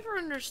 18th. I never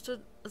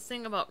understood the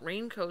thing about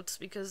raincoats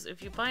because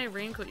if you buy a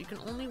raincoat, you can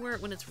only wear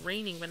it when it's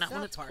raining, but not when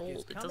South it's Park is cold.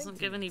 It coming doesn't to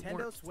give any Nintendo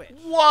warmth. Switch.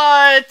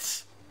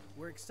 What?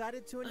 We're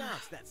excited to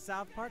announce that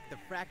South Park: The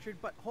Fractured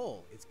But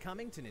Whole is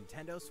coming to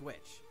Nintendo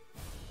Switch.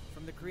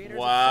 From the creators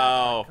of South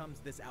Wow. Park comes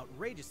this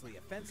outrageously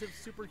offensive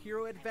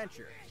superhero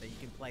adventure that you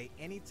can play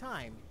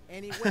anytime,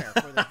 anywhere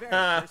for the very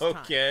first time.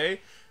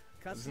 Okay.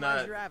 Customize It's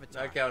not, your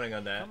avatar. not counting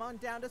on that. Come on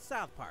down to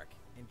South Park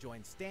and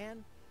join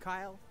Stan,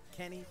 Kyle,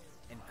 Kenny,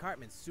 and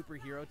Cartman's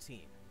superhero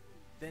team.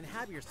 Then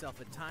have yourself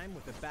a time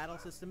with a battle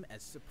system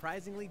as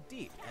surprisingly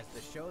deep as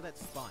the show that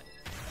spawned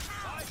it.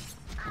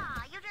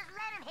 Aw, you just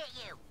let him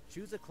hit you.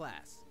 Choose a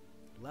class,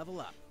 level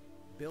up,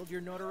 build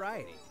your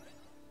notoriety,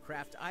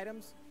 craft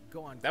items,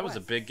 go on That was a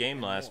quests, big game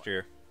and last more.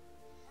 year.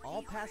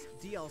 All past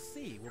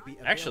DLC will be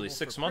Actually, available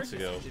 6 for months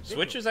purchase ago. individually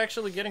Switch is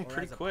actually getting or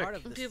pretty as a quick. part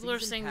of the People are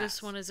season saying pass.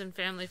 this one isn't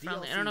family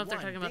friendly. I don't know if they're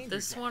DLC talking about Danger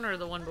this Zone. one or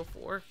the one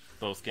before.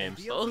 both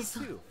games.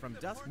 DLC 2 from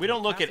Dusk We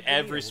don't to look at Castlevania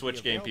every will Switch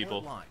be game, available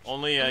at people. launch.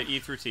 Only E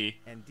through T.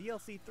 And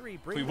DLC 3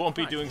 We won't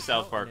be doing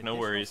South Park, no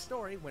worries.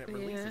 Story when it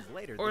releases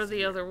later Or this the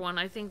year. other one.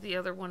 I think the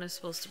other one is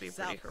supposed to be pretty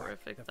South Park,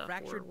 horrific. The The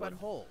Fractured horror But one.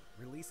 Whole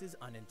releases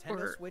on Nintendo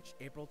Or- Switch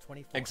April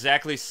 24th.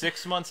 Exactly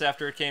 6 months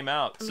after it came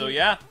out. So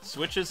yeah,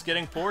 Switch is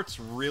getting ports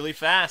really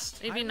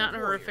fast. Maybe Hyrule not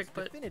Warriors horrific,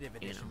 but Definitive you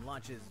Edition know.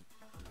 launches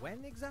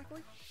when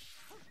exactly?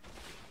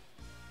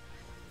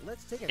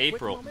 Let's take a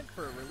April. quick moment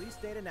for a release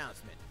date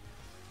announcement.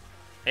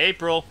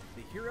 April.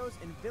 The heroes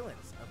and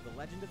villains of the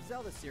Legend of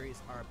Zelda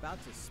series are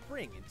about to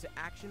spring into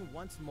action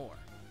once more.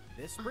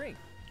 This spring,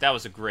 That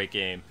was a great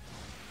game.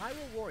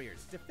 Hyrule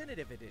Warriors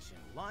Definitive Edition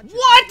launches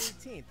What?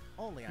 May 18th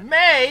only on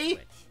May? Nintendo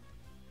Switch.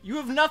 You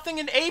have nothing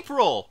in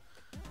April.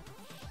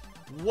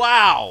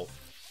 Wow.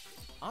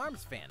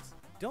 ARMS fans,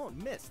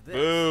 don't miss this.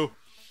 Boo.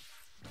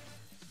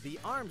 The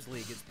ARMS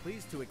League is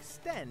pleased to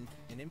extend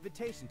an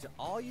invitation to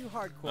all you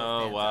hardcore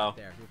Oh, fans wow. out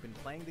there who've been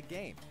playing the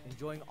game,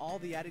 enjoying all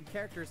the added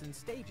characters and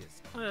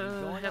stages, and I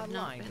going have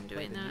not online been to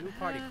play doing the that. new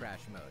Party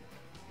Crash mode.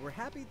 We're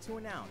happy to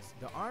announce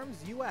the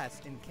ARMS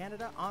US and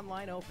Canada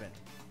Online Open.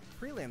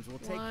 Prelims will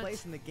take What?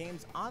 place in the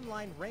game's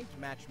online ranked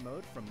match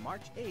mode from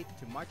March 8th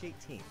to March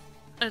 18th.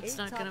 It's 8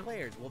 not top gonna.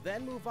 players will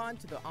then move on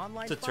to the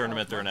online It's a finals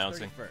tournament they're March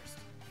announcing. 31st.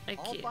 I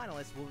All can't.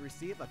 finalists will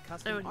receive a I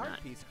custom would art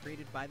not piece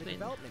created by the win.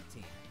 development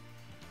team.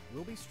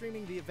 We'll be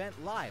streaming the event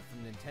live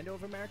from Nintendo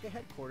of America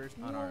headquarters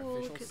on our Whoa,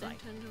 official look at site.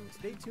 Nintendo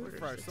Stay tuned for our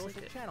headquarters. Looks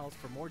social like a channels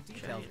for more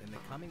details giant in the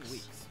coming box.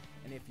 weeks.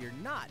 And if you're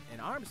not an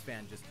ARMS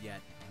fan just yet,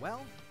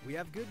 well, we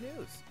have good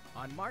news.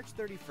 On March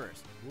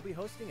 31st, we'll be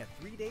hosting a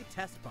 3-day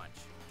test punch.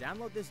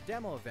 Download this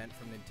demo event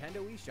from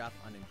Nintendo eShop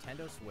on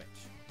Nintendo Switch.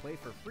 Play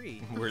for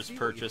free. and Worst see what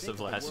you purchase think of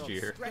the last world's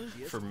year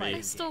stretchiest for me. fighting I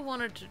game. still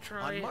wanted to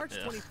try On it. March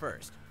Yeah.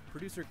 21st,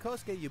 producer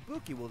Kosuke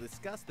Yabuki will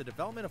discuss the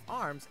development of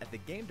ARMS at the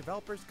Game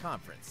Developers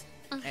Conference.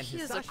 And He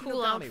has a Hisashi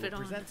cool Nogami outfit will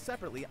on. present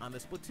separately on the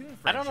Splatoon franchise.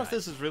 I don't know if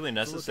this is really So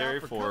look out necessary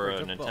for for a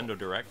coverage of Nintendo both.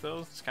 Direct, though.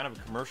 It's kind of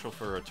a commercial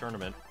for a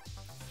tournament.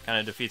 Kind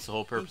of defeats the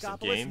whole purpose of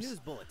Inkopolis games. News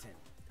Bulletin.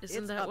 Isn't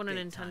It's that what a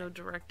update Nintendo time.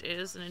 Direct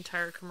is? An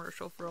entire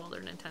commercial for all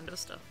their Nintendo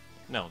stuff.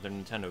 No, they're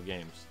Nintendo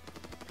games.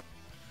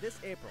 This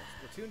April,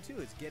 Splatoon 2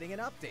 is getting an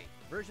update.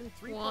 Version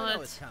 3.0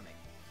 What? is coming.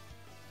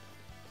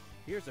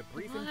 Here's a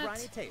brief and What?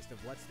 briny taste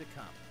of what's to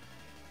come.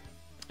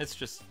 It's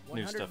just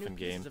new 100 stuff new in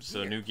pieces games. of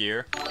So gear. new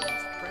gear. These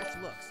fresh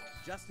looks,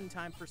 just in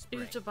time for You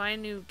spring. have to buy a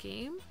new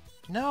game?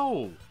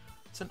 No,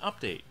 it's an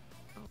update.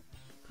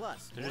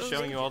 Plus, They're more just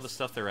showing you all the changes.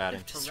 stuff they're You adding.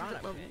 have to start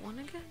at Piranha level Pit. 1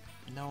 again?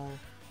 No,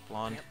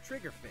 blonde. Camp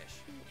Triggerfish.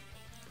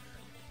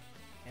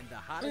 And the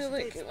hottest I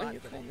like date it when spot you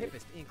for the call me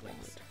hippest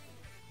inklings.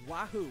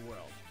 Wahoo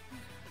World.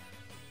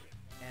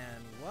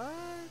 And what?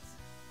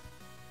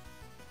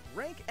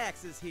 Rank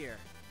X is here.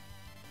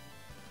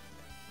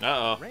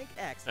 Uh-oh. Rank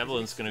X. is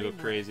Evelyn's gonna go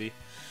extreme crazy.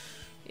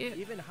 Yeah. rank,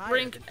 even higher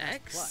Rank than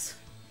X? S+.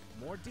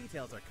 More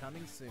details are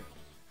coming soon.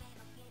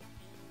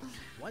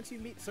 Once you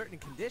meet certain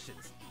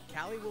conditions,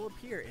 Callie will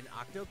appear in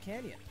Octo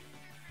Canyon.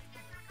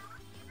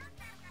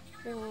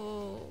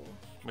 Whoa.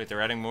 Wait,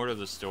 they're adding more to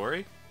the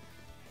story?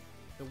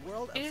 The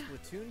world of Yeah.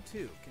 Splatoon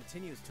 2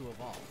 continues to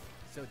evolve,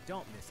 so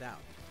don't miss out.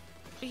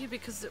 Yeah,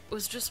 because it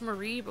was just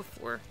Marie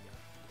before.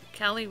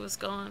 Callie was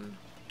gone.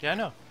 Yeah, I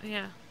know.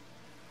 Yeah.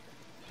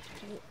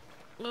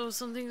 Oh,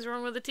 something's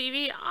wrong with the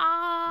TV. Now,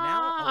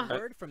 Ah! a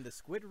word from the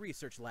Squid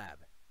Research Lab.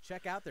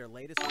 Check out their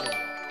latest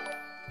video.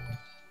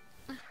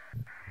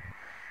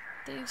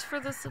 Thanks for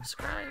the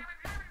subscribe.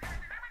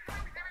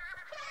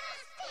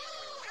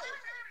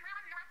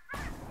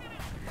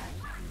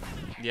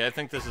 Yeah, I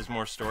think this is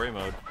more story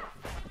mode.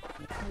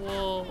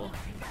 Whoa.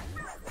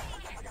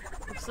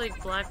 Looks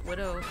like Black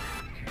Widow.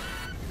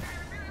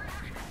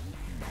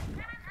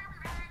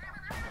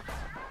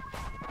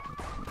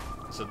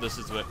 So this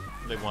is what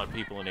they want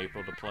people in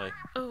April to play.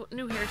 Oh,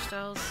 new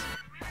hairstyles.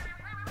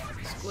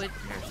 Squid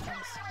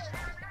hairstyles.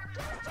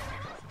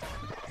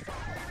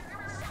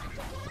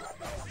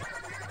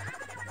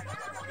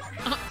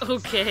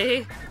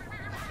 Okay.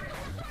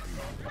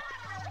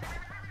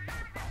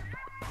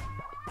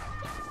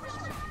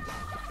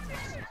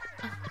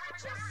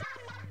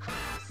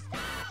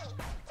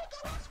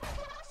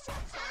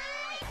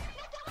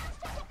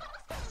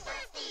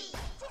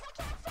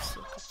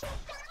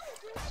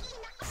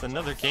 It's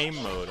another game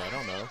mode, I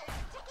don't know.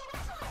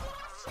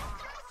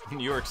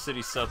 New York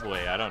City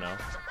subway, I don't know.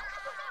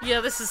 Yeah,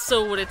 this is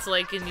so what it's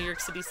like in New York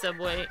City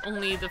subway.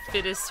 Only the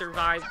fittest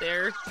survive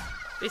there.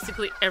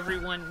 Basically,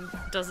 everyone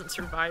doesn't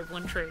survive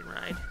one train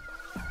ride.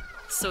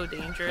 It's so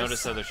dangerous.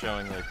 Notice how they're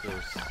showing like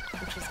those.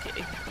 I'm just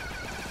kidding.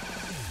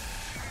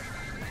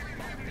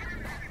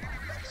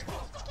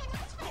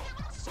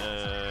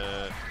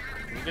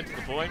 Can we get to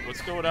the point?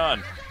 What's going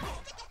on?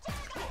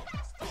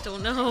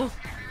 Don't know.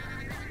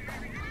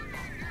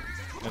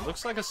 It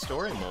looks like a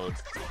story mode.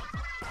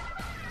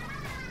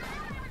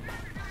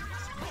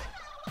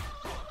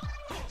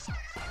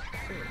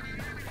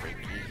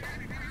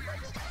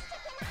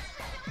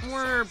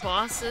 More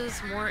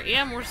bosses, more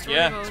more story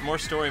Yeah, mode. it's more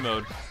story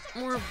mode.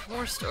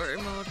 More story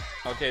mode.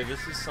 Okay, this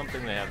is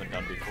something they haven't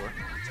done before.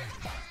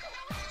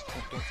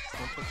 don't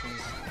touch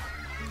anything.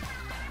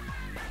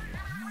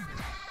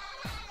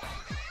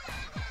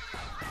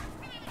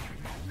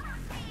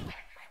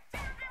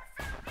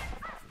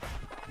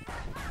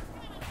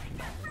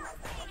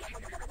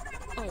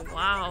 Oh,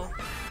 wow.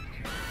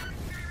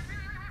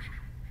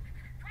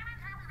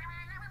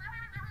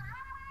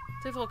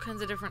 They have all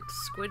kinds of different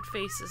squid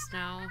faces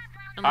now.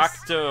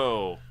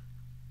 Octo.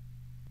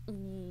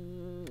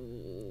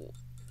 Ooh.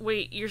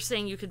 Wait, you're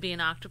saying you could be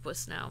an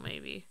octopus now,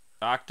 maybe?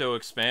 Octo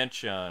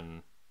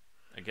expansion.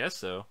 I guess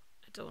so.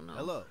 I don't know.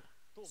 Hello,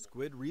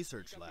 Squid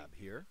Research Lab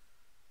here.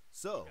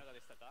 So,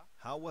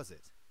 how was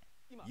it?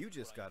 You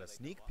just got a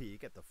sneak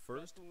peek at the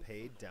first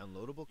paid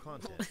downloadable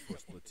content for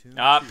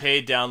Splatoon 2.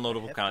 Paid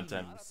downloadable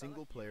content.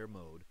 Single-player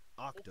mode,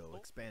 Octo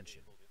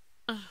expansion.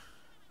 I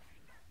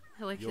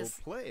like You'll his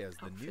play as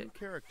the outfit. new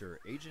character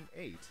Agent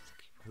 8,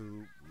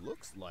 who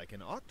looks like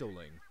an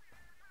Octoling.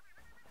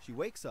 She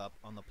wakes up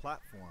on the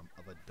platform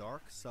of a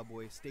dark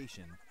subway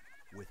station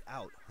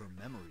without her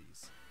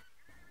memories.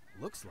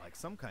 Looks like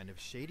some kind of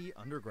shady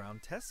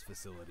underground test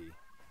facility.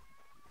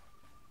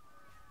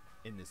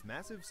 In this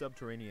massive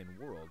subterranean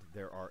world,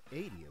 there are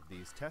 80 of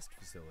these test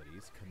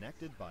facilities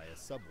connected by a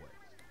subway.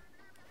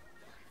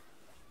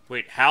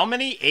 Wait, how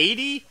many?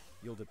 80?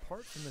 You'll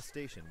depart from the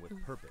station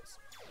with purpose.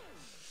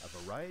 A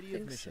variety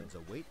of missions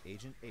await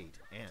Agent 8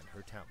 and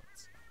her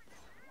talents.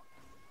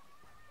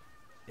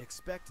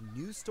 Expect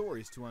new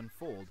stories to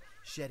unfold,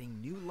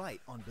 shedding new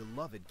light on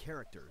beloved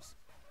characters.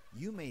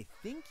 You may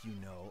think you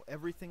know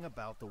everything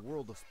about the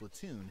world of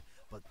Splatoon,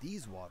 but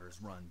these waters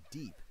run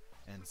deep,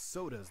 and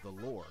so does the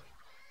lore.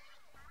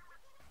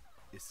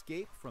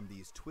 Escape from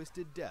these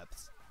twisted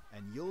depths,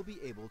 and you'll be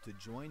able to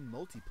join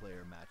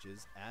multiplayer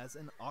matches as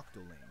an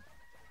Octoling.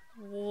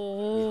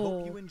 Whoa. We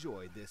hope you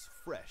enjoy this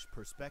fresh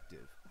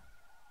perspective.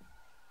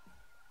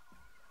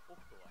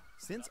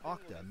 Since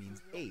Octa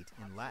means 8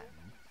 in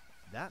Latin,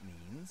 that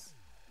means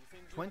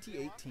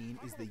 2018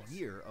 is the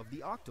year of the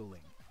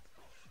Octoling.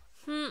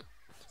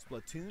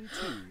 Splatoon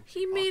 2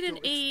 He made an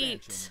Octo 8.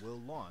 expansion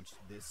will launch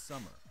this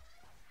summer.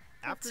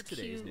 That's After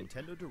today's cute.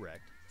 Nintendo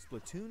Direct,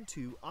 Splatoon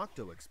 2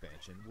 Octo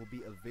expansion will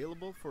be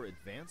available for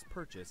advanced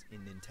purchase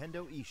in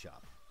Nintendo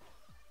eShop.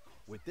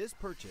 With this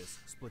purchase,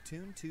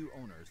 Splatoon 2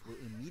 owners will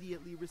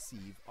immediately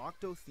receive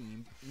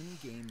Octo-themed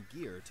in-game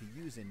gear to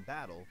use in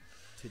battle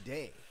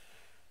today.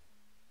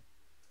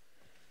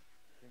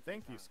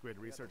 Thank you, Squid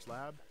Research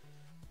Lab.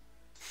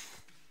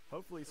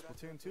 Hopefully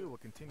Splatoon 2 will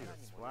continue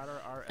to splatter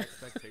our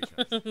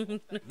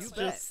expectations. It's bet.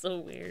 just so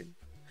weird.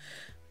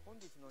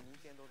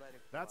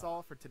 That's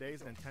all for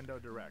today's Nintendo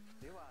Direct.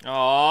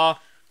 Aww.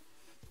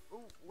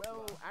 Oh,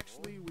 well,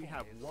 actually, we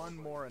have one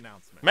more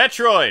announcement.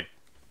 Metroid!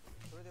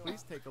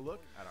 Please take a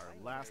look at our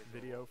last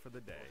video for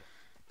the day.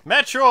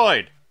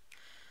 Metroid!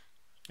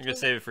 I'm gonna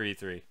save it for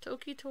E3.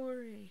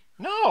 Tokitori.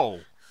 No!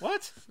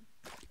 What?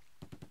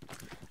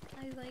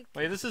 I like.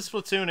 Wait, this is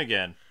Splatoon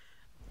again.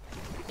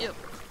 Yep.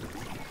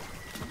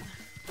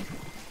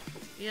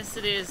 Yes,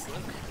 it is. Look.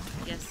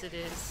 Yes, it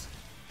is.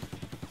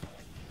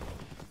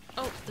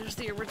 Oh, there's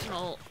the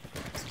original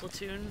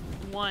Splatoon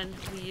 1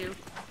 Wii U.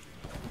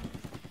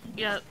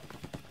 Yeah,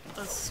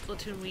 that's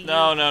Splatoon Wii U.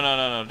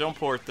 No. Don't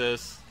port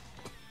this.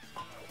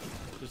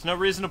 There's no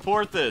reason to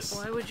port this.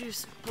 Why would you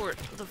support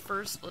the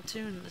first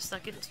Splatoon? The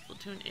second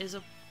Splatoon is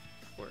a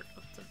port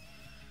of the...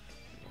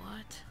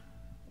 What?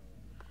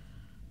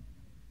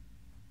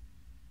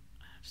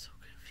 I'm so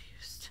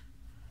confused.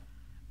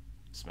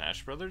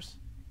 Smash Brothers?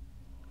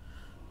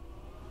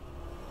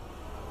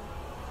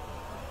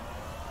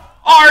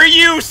 Are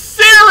you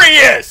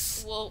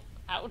serious? Whoa,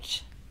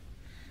 ouch.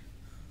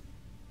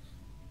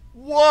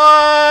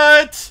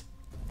 What?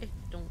 I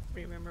don't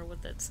remember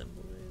what that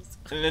symbol is.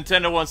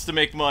 Nintendo wants to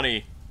make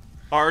money.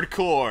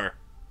 Hardcore.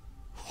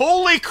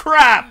 Holy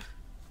crap!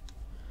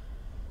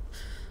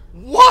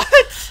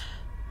 What?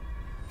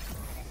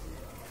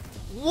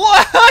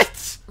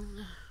 What?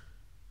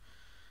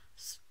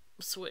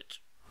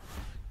 Switch.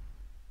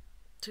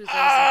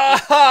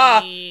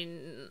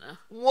 2018.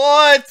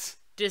 What?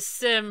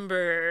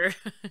 December.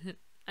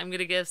 I'm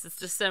gonna guess it's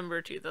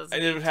December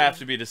 2018. It would have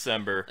to be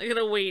December. I'm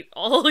gonna wait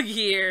all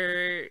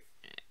year.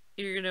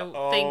 You're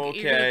gonna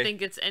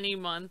think it's any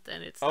month,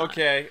 and it's not.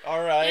 Okay,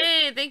 alright.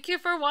 Hey, thank you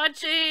for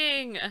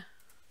watching.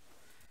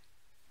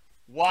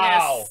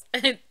 Wow.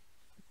 Yes.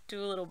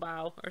 Do a little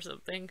bow or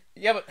something.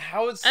 Yeah, but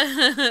how is...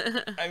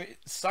 I mean,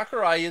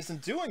 Sakurai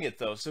isn't doing it,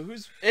 though, so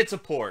who's... It's a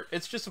port.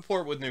 It's just a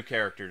port with new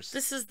characters.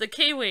 This is the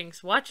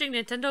Kwings watching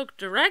Nintendo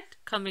Direct,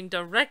 coming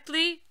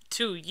directly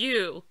to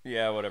you.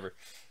 Yeah, whatever.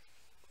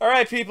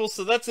 Alright, people,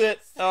 so that's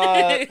it.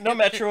 No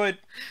Metroid.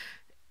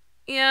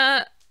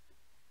 Yeah.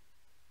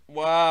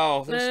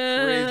 Wow, that's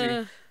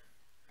crazy.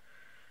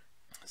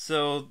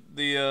 So,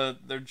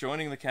 they're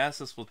joining the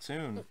cast of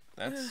Splatoon.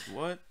 That's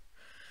what?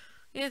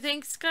 Yeah,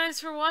 thanks guys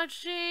for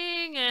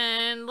watching,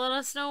 and let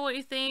us know what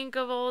you think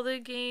of all the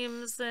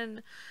games.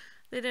 And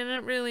they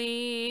didn't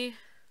really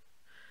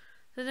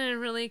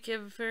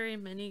give very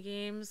many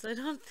games, I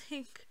don't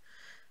think.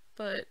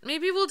 But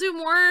maybe we'll do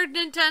more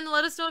Nintendo.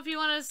 Let us know if you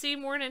want to see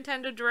more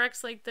Nintendo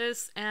Directs like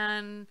this,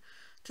 and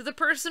To the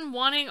person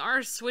wanting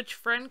our Switch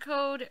friend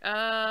code,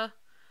 I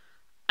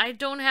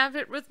don't have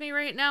it with me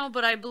right now,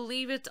 but I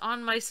believe it's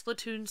on my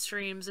Splatoon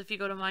streams if you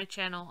go to my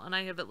channel, and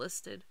I have it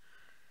listed.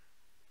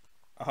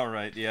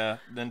 Alright, yeah.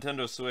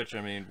 Nintendo Switch,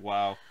 I mean,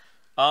 wow.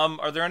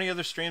 Are there any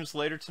other streams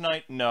later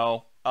tonight?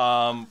 No.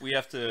 We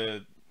have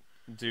to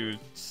do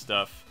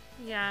stuff.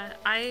 Yeah,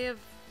 I have...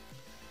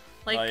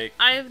 Like,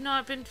 I have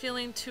not been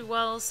feeling too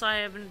well, so I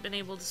haven't been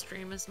able to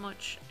stream as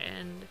much,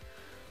 and...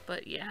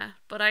 But yeah,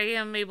 but I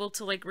am able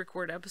to, like,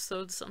 record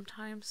episodes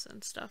sometimes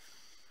and stuff.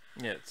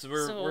 Yeah, so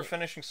we're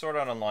finishing Sword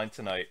Art Online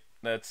tonight.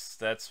 That's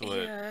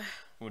what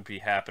would be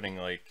happening.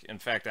 Like, in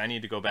fact, I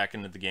need to go back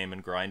into the game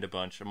and grind a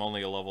bunch. I'm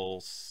only a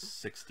level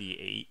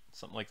 68,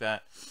 something like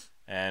that.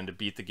 And to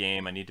beat the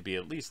game, I need to be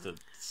at least a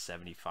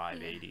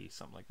 75, 80,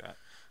 something like that.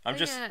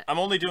 I'm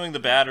only doing the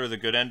bad or the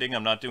good ending.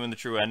 I'm not doing the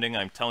true ending.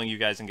 I'm telling you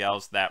guys and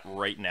gals that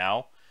right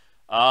now.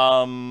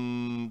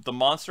 The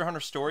Monster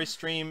Hunter Story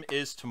stream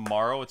is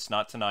tomorrow. It's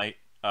not tonight.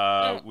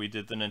 We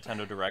did the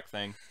Nintendo Direct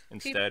thing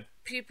instead.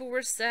 People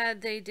were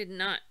sad they did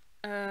not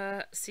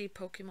see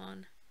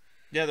Pokemon.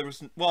 Yeah, there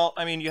was... Well,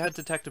 I mean, you had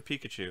Detective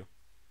Pikachu.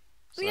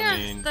 So, yeah, I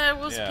mean, that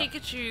was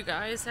Pikachu. You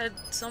guys had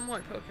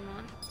somewhat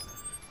Pokemon.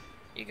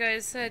 You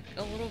guys had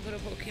a little bit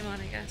of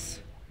Pokemon, I guess.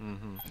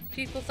 Mm-hmm.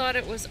 People thought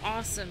it was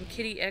awesome.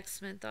 Kitty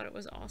X-Men thought it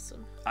was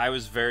awesome. I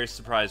was very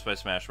surprised by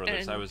Smash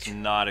Brothers. I was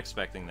not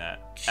expecting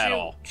that at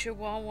all.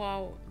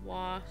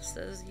 Chihuahua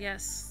says,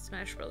 yes,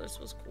 Smash Brothers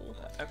was cool.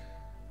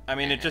 I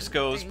mean, it just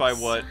goes by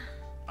what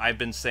I've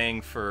been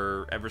saying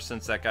for ever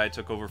since that guy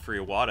took over for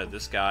Iwata.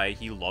 This guy,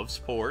 he loves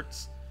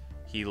sports.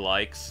 He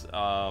likes,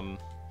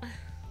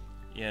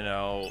 you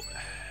know...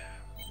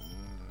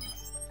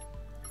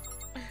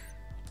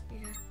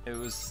 It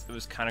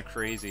was kind of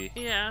crazy.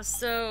 Yeah,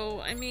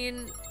 so, I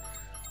mean,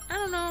 I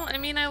don't know. I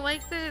mean, I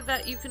like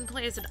that you can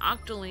play as an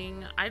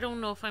Octoling. I don't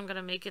know if I'm going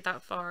to make it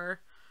that far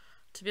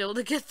to be able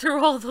to get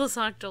through all those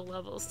Octo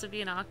levels to be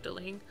an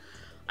Octoling.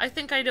 I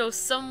think I know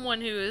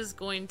someone who is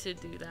going to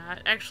do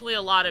that. Actually,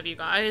 a lot of you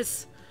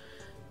guys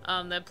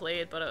that play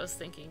it, but I was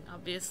thinking,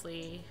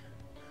 obviously,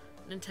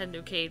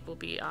 Nintendo Cade will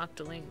be out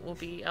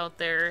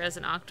there as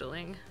an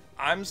Octoling.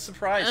 I'm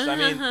surprised. I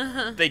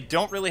mean, they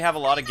don't really have a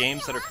lot of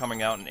games that are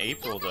coming out in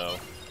April, though.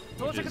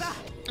 Which is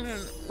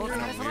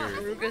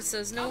Ruga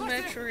says no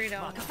Metroid.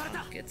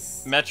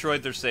 It's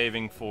Metroid they're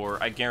saving for,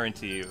 I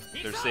guarantee you,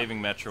 they're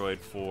saving Metroid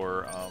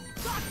for,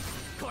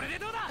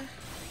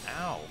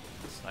 Ow.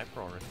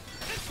 Sniper already.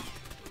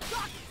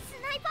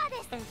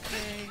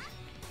 Okay.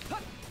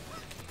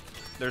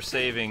 They're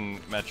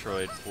saving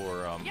Metroid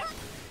for,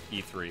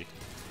 E3.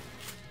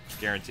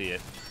 Guarantee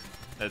it.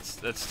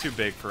 That's too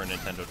big for a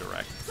Nintendo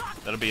Direct.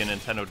 That'll be a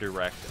Nintendo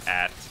Direct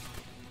at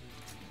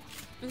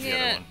the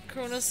other one.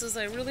 Kronos says,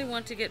 I really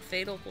want to get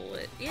Fatal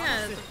Bullet.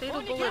 Yeah, the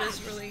Fatal Bullet is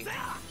really...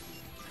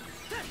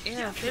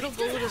 Yeah, Fatal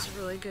Bullet is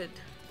really good.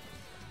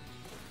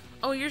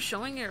 Oh, you're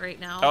showing it right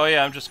now. Oh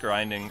yeah, I'm just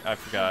grinding. I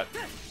forgot.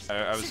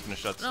 I was gonna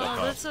shut stuff off.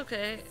 No, that's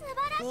okay.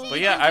 Well, but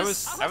yeah, I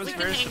was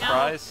very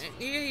surprised.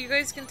 You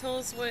guys can tell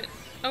us what...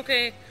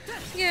 Okay.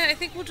 Yeah, I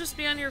think we'll just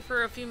be on here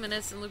for a few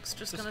minutes and Luke's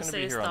just gonna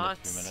say his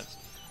thoughts. On the few minutes.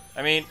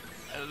 I mean,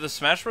 the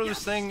Smash Brothers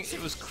thing,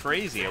 it was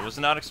crazy. I was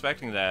not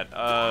expecting that.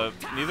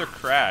 Neither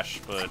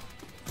Crash, but...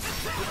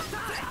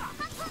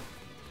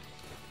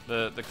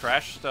 The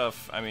Crash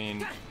stuff, I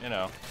mean, you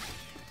know,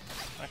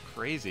 not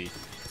crazy.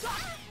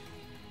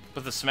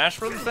 But the Smash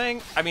Brothers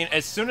thing, I mean,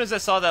 as soon as I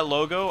saw that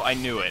logo, I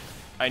knew it.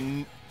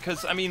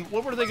 Because, I mean,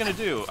 what were they going to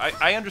do?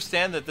 I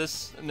understand that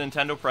this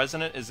Nintendo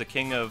president is the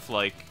king of,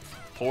 like,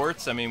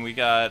 ports. I mean, we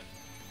got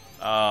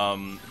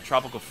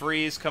Tropical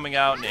Freeze coming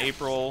out in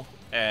April,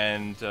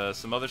 and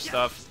some other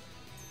stuff.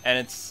 And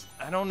it's,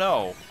 I don't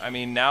know. I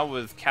mean, now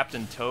with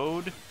Captain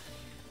Toad,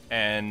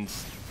 and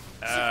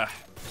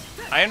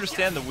I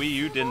understand the Wii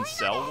U didn't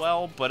sell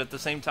well, but at the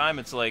same time,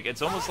 it's like,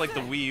 it's almost like the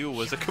Wii U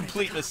was a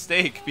complete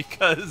mistake,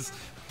 because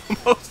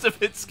most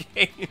of its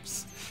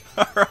games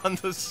are on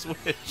the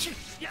Switch.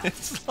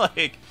 It's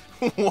like,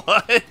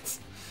 what?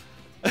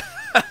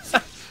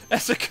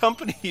 As a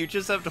company, you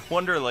just have to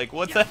wonder, like,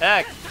 what the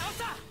heck?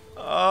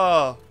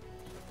 Oh.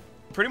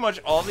 Pretty much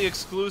all the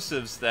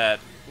exclusives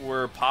that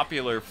were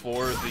popular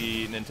for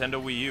the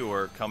Nintendo Wii U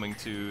are coming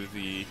to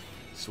the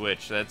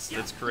Switch. That's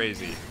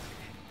crazy.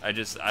 I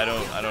don't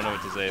know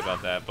what to say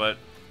about that. But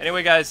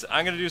anyway, guys,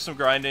 I'm gonna do some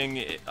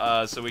grinding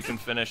so we can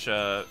finish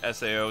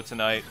SAO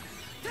tonight.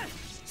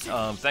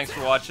 Thanks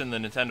for watching the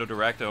Nintendo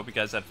Direct. I hope you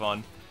guys had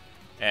fun.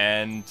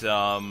 And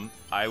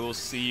I will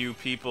see you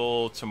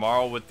people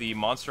tomorrow with the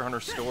Monster Hunter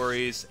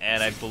stories.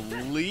 And I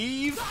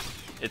believe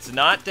it's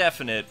not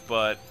definite,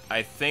 but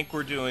I think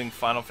we're doing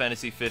Final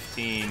Fantasy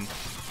 15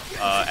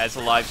 as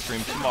a live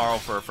stream tomorrow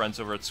for our friends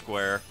over at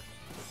Square.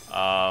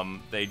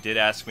 They did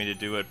ask me to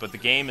do it, but the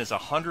game is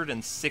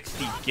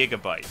 160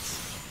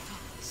 gigabytes.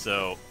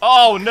 So,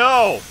 oh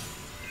no!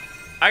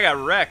 I got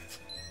wrecked.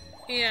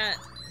 Yeah,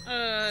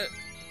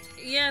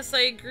 yes,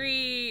 I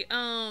agree.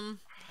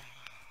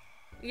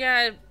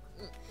 Yeah,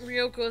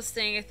 Ryoko's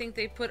saying I think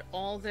they put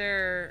all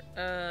their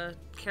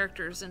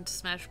characters into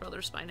Smash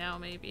Brothers by now,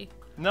 maybe.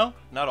 No,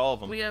 not all of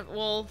them. We have,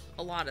 well,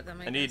 a lot of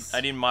them, I guess.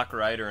 I need Mock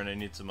Rider and I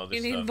need some other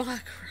You stuff. need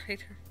Mock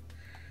Rider.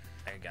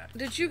 I got it.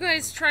 Did you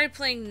guys try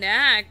playing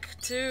Knack,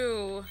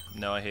 too?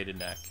 No, I hated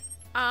Knack.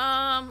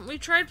 We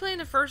tried playing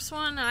the first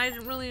one, and I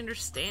didn't really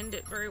understand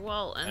it very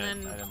well, and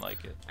then... I didn't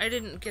like it. I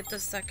didn't get the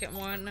second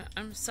one.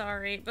 I'm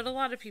sorry, but a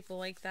lot of people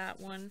like that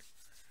one.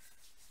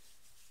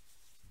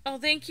 Oh,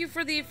 thank you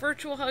for the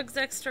virtual hugs,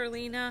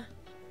 Extarlina.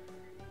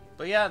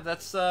 But yeah,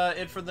 that's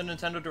it for the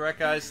Nintendo Direct,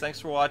 guys. Thanks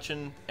for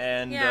watching,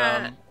 and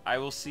Yeah. I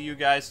will see you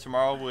guys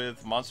tomorrow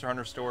with Monster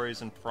Hunter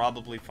Stories and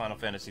probably Final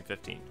Fantasy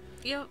 15.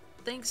 Yep.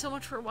 Thanks so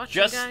much for watching,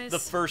 Just guys. the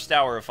first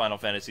hour of Final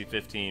Fantasy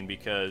 15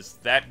 because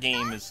that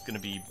game is going to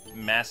be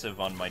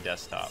massive on my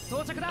desktop.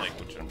 Like,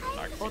 which I'm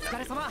not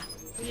gonna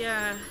be happy.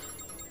 Yeah.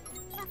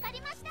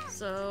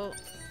 So,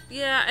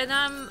 yeah, and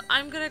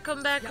I'm gonna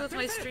come back with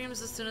my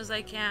streams as soon as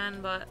I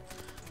can, but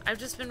I've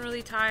just been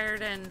really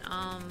tired and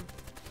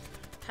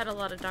had a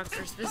lot of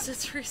doctor's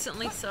visits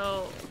recently,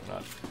 so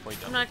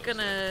I'm not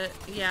gonna,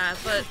 yeah,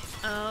 but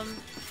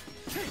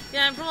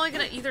yeah, I'm probably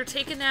gonna either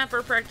take a nap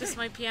or practice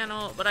my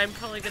piano, but I'm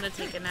probably gonna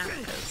take a nap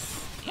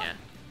because, yeah,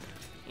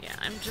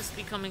 I'm just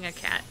becoming a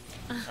cat.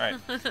 Alright,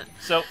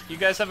 so you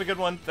guys have a good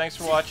one. Thanks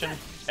for watching,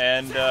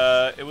 and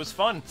it was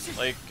fun.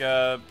 Like,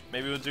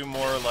 maybe we'll do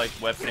more, like,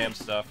 webcam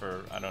stuff,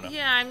 or I don't know.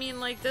 Yeah, I mean,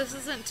 like, this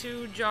isn't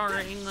too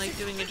jarring, like,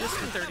 doing it just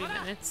for 30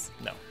 minutes.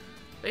 No.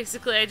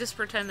 Basically, I just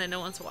pretend that no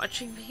one's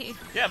watching me.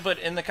 Yeah, but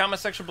in the comment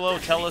section below,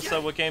 tell us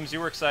what games you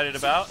were excited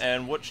about,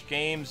 and which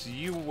games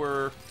you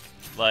were,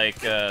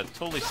 like,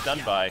 totally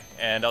stunned by,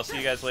 and I'll see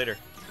you guys later.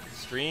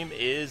 Stream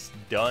is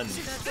done.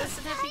 That's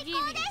an happy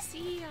gaming.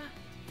 See ya.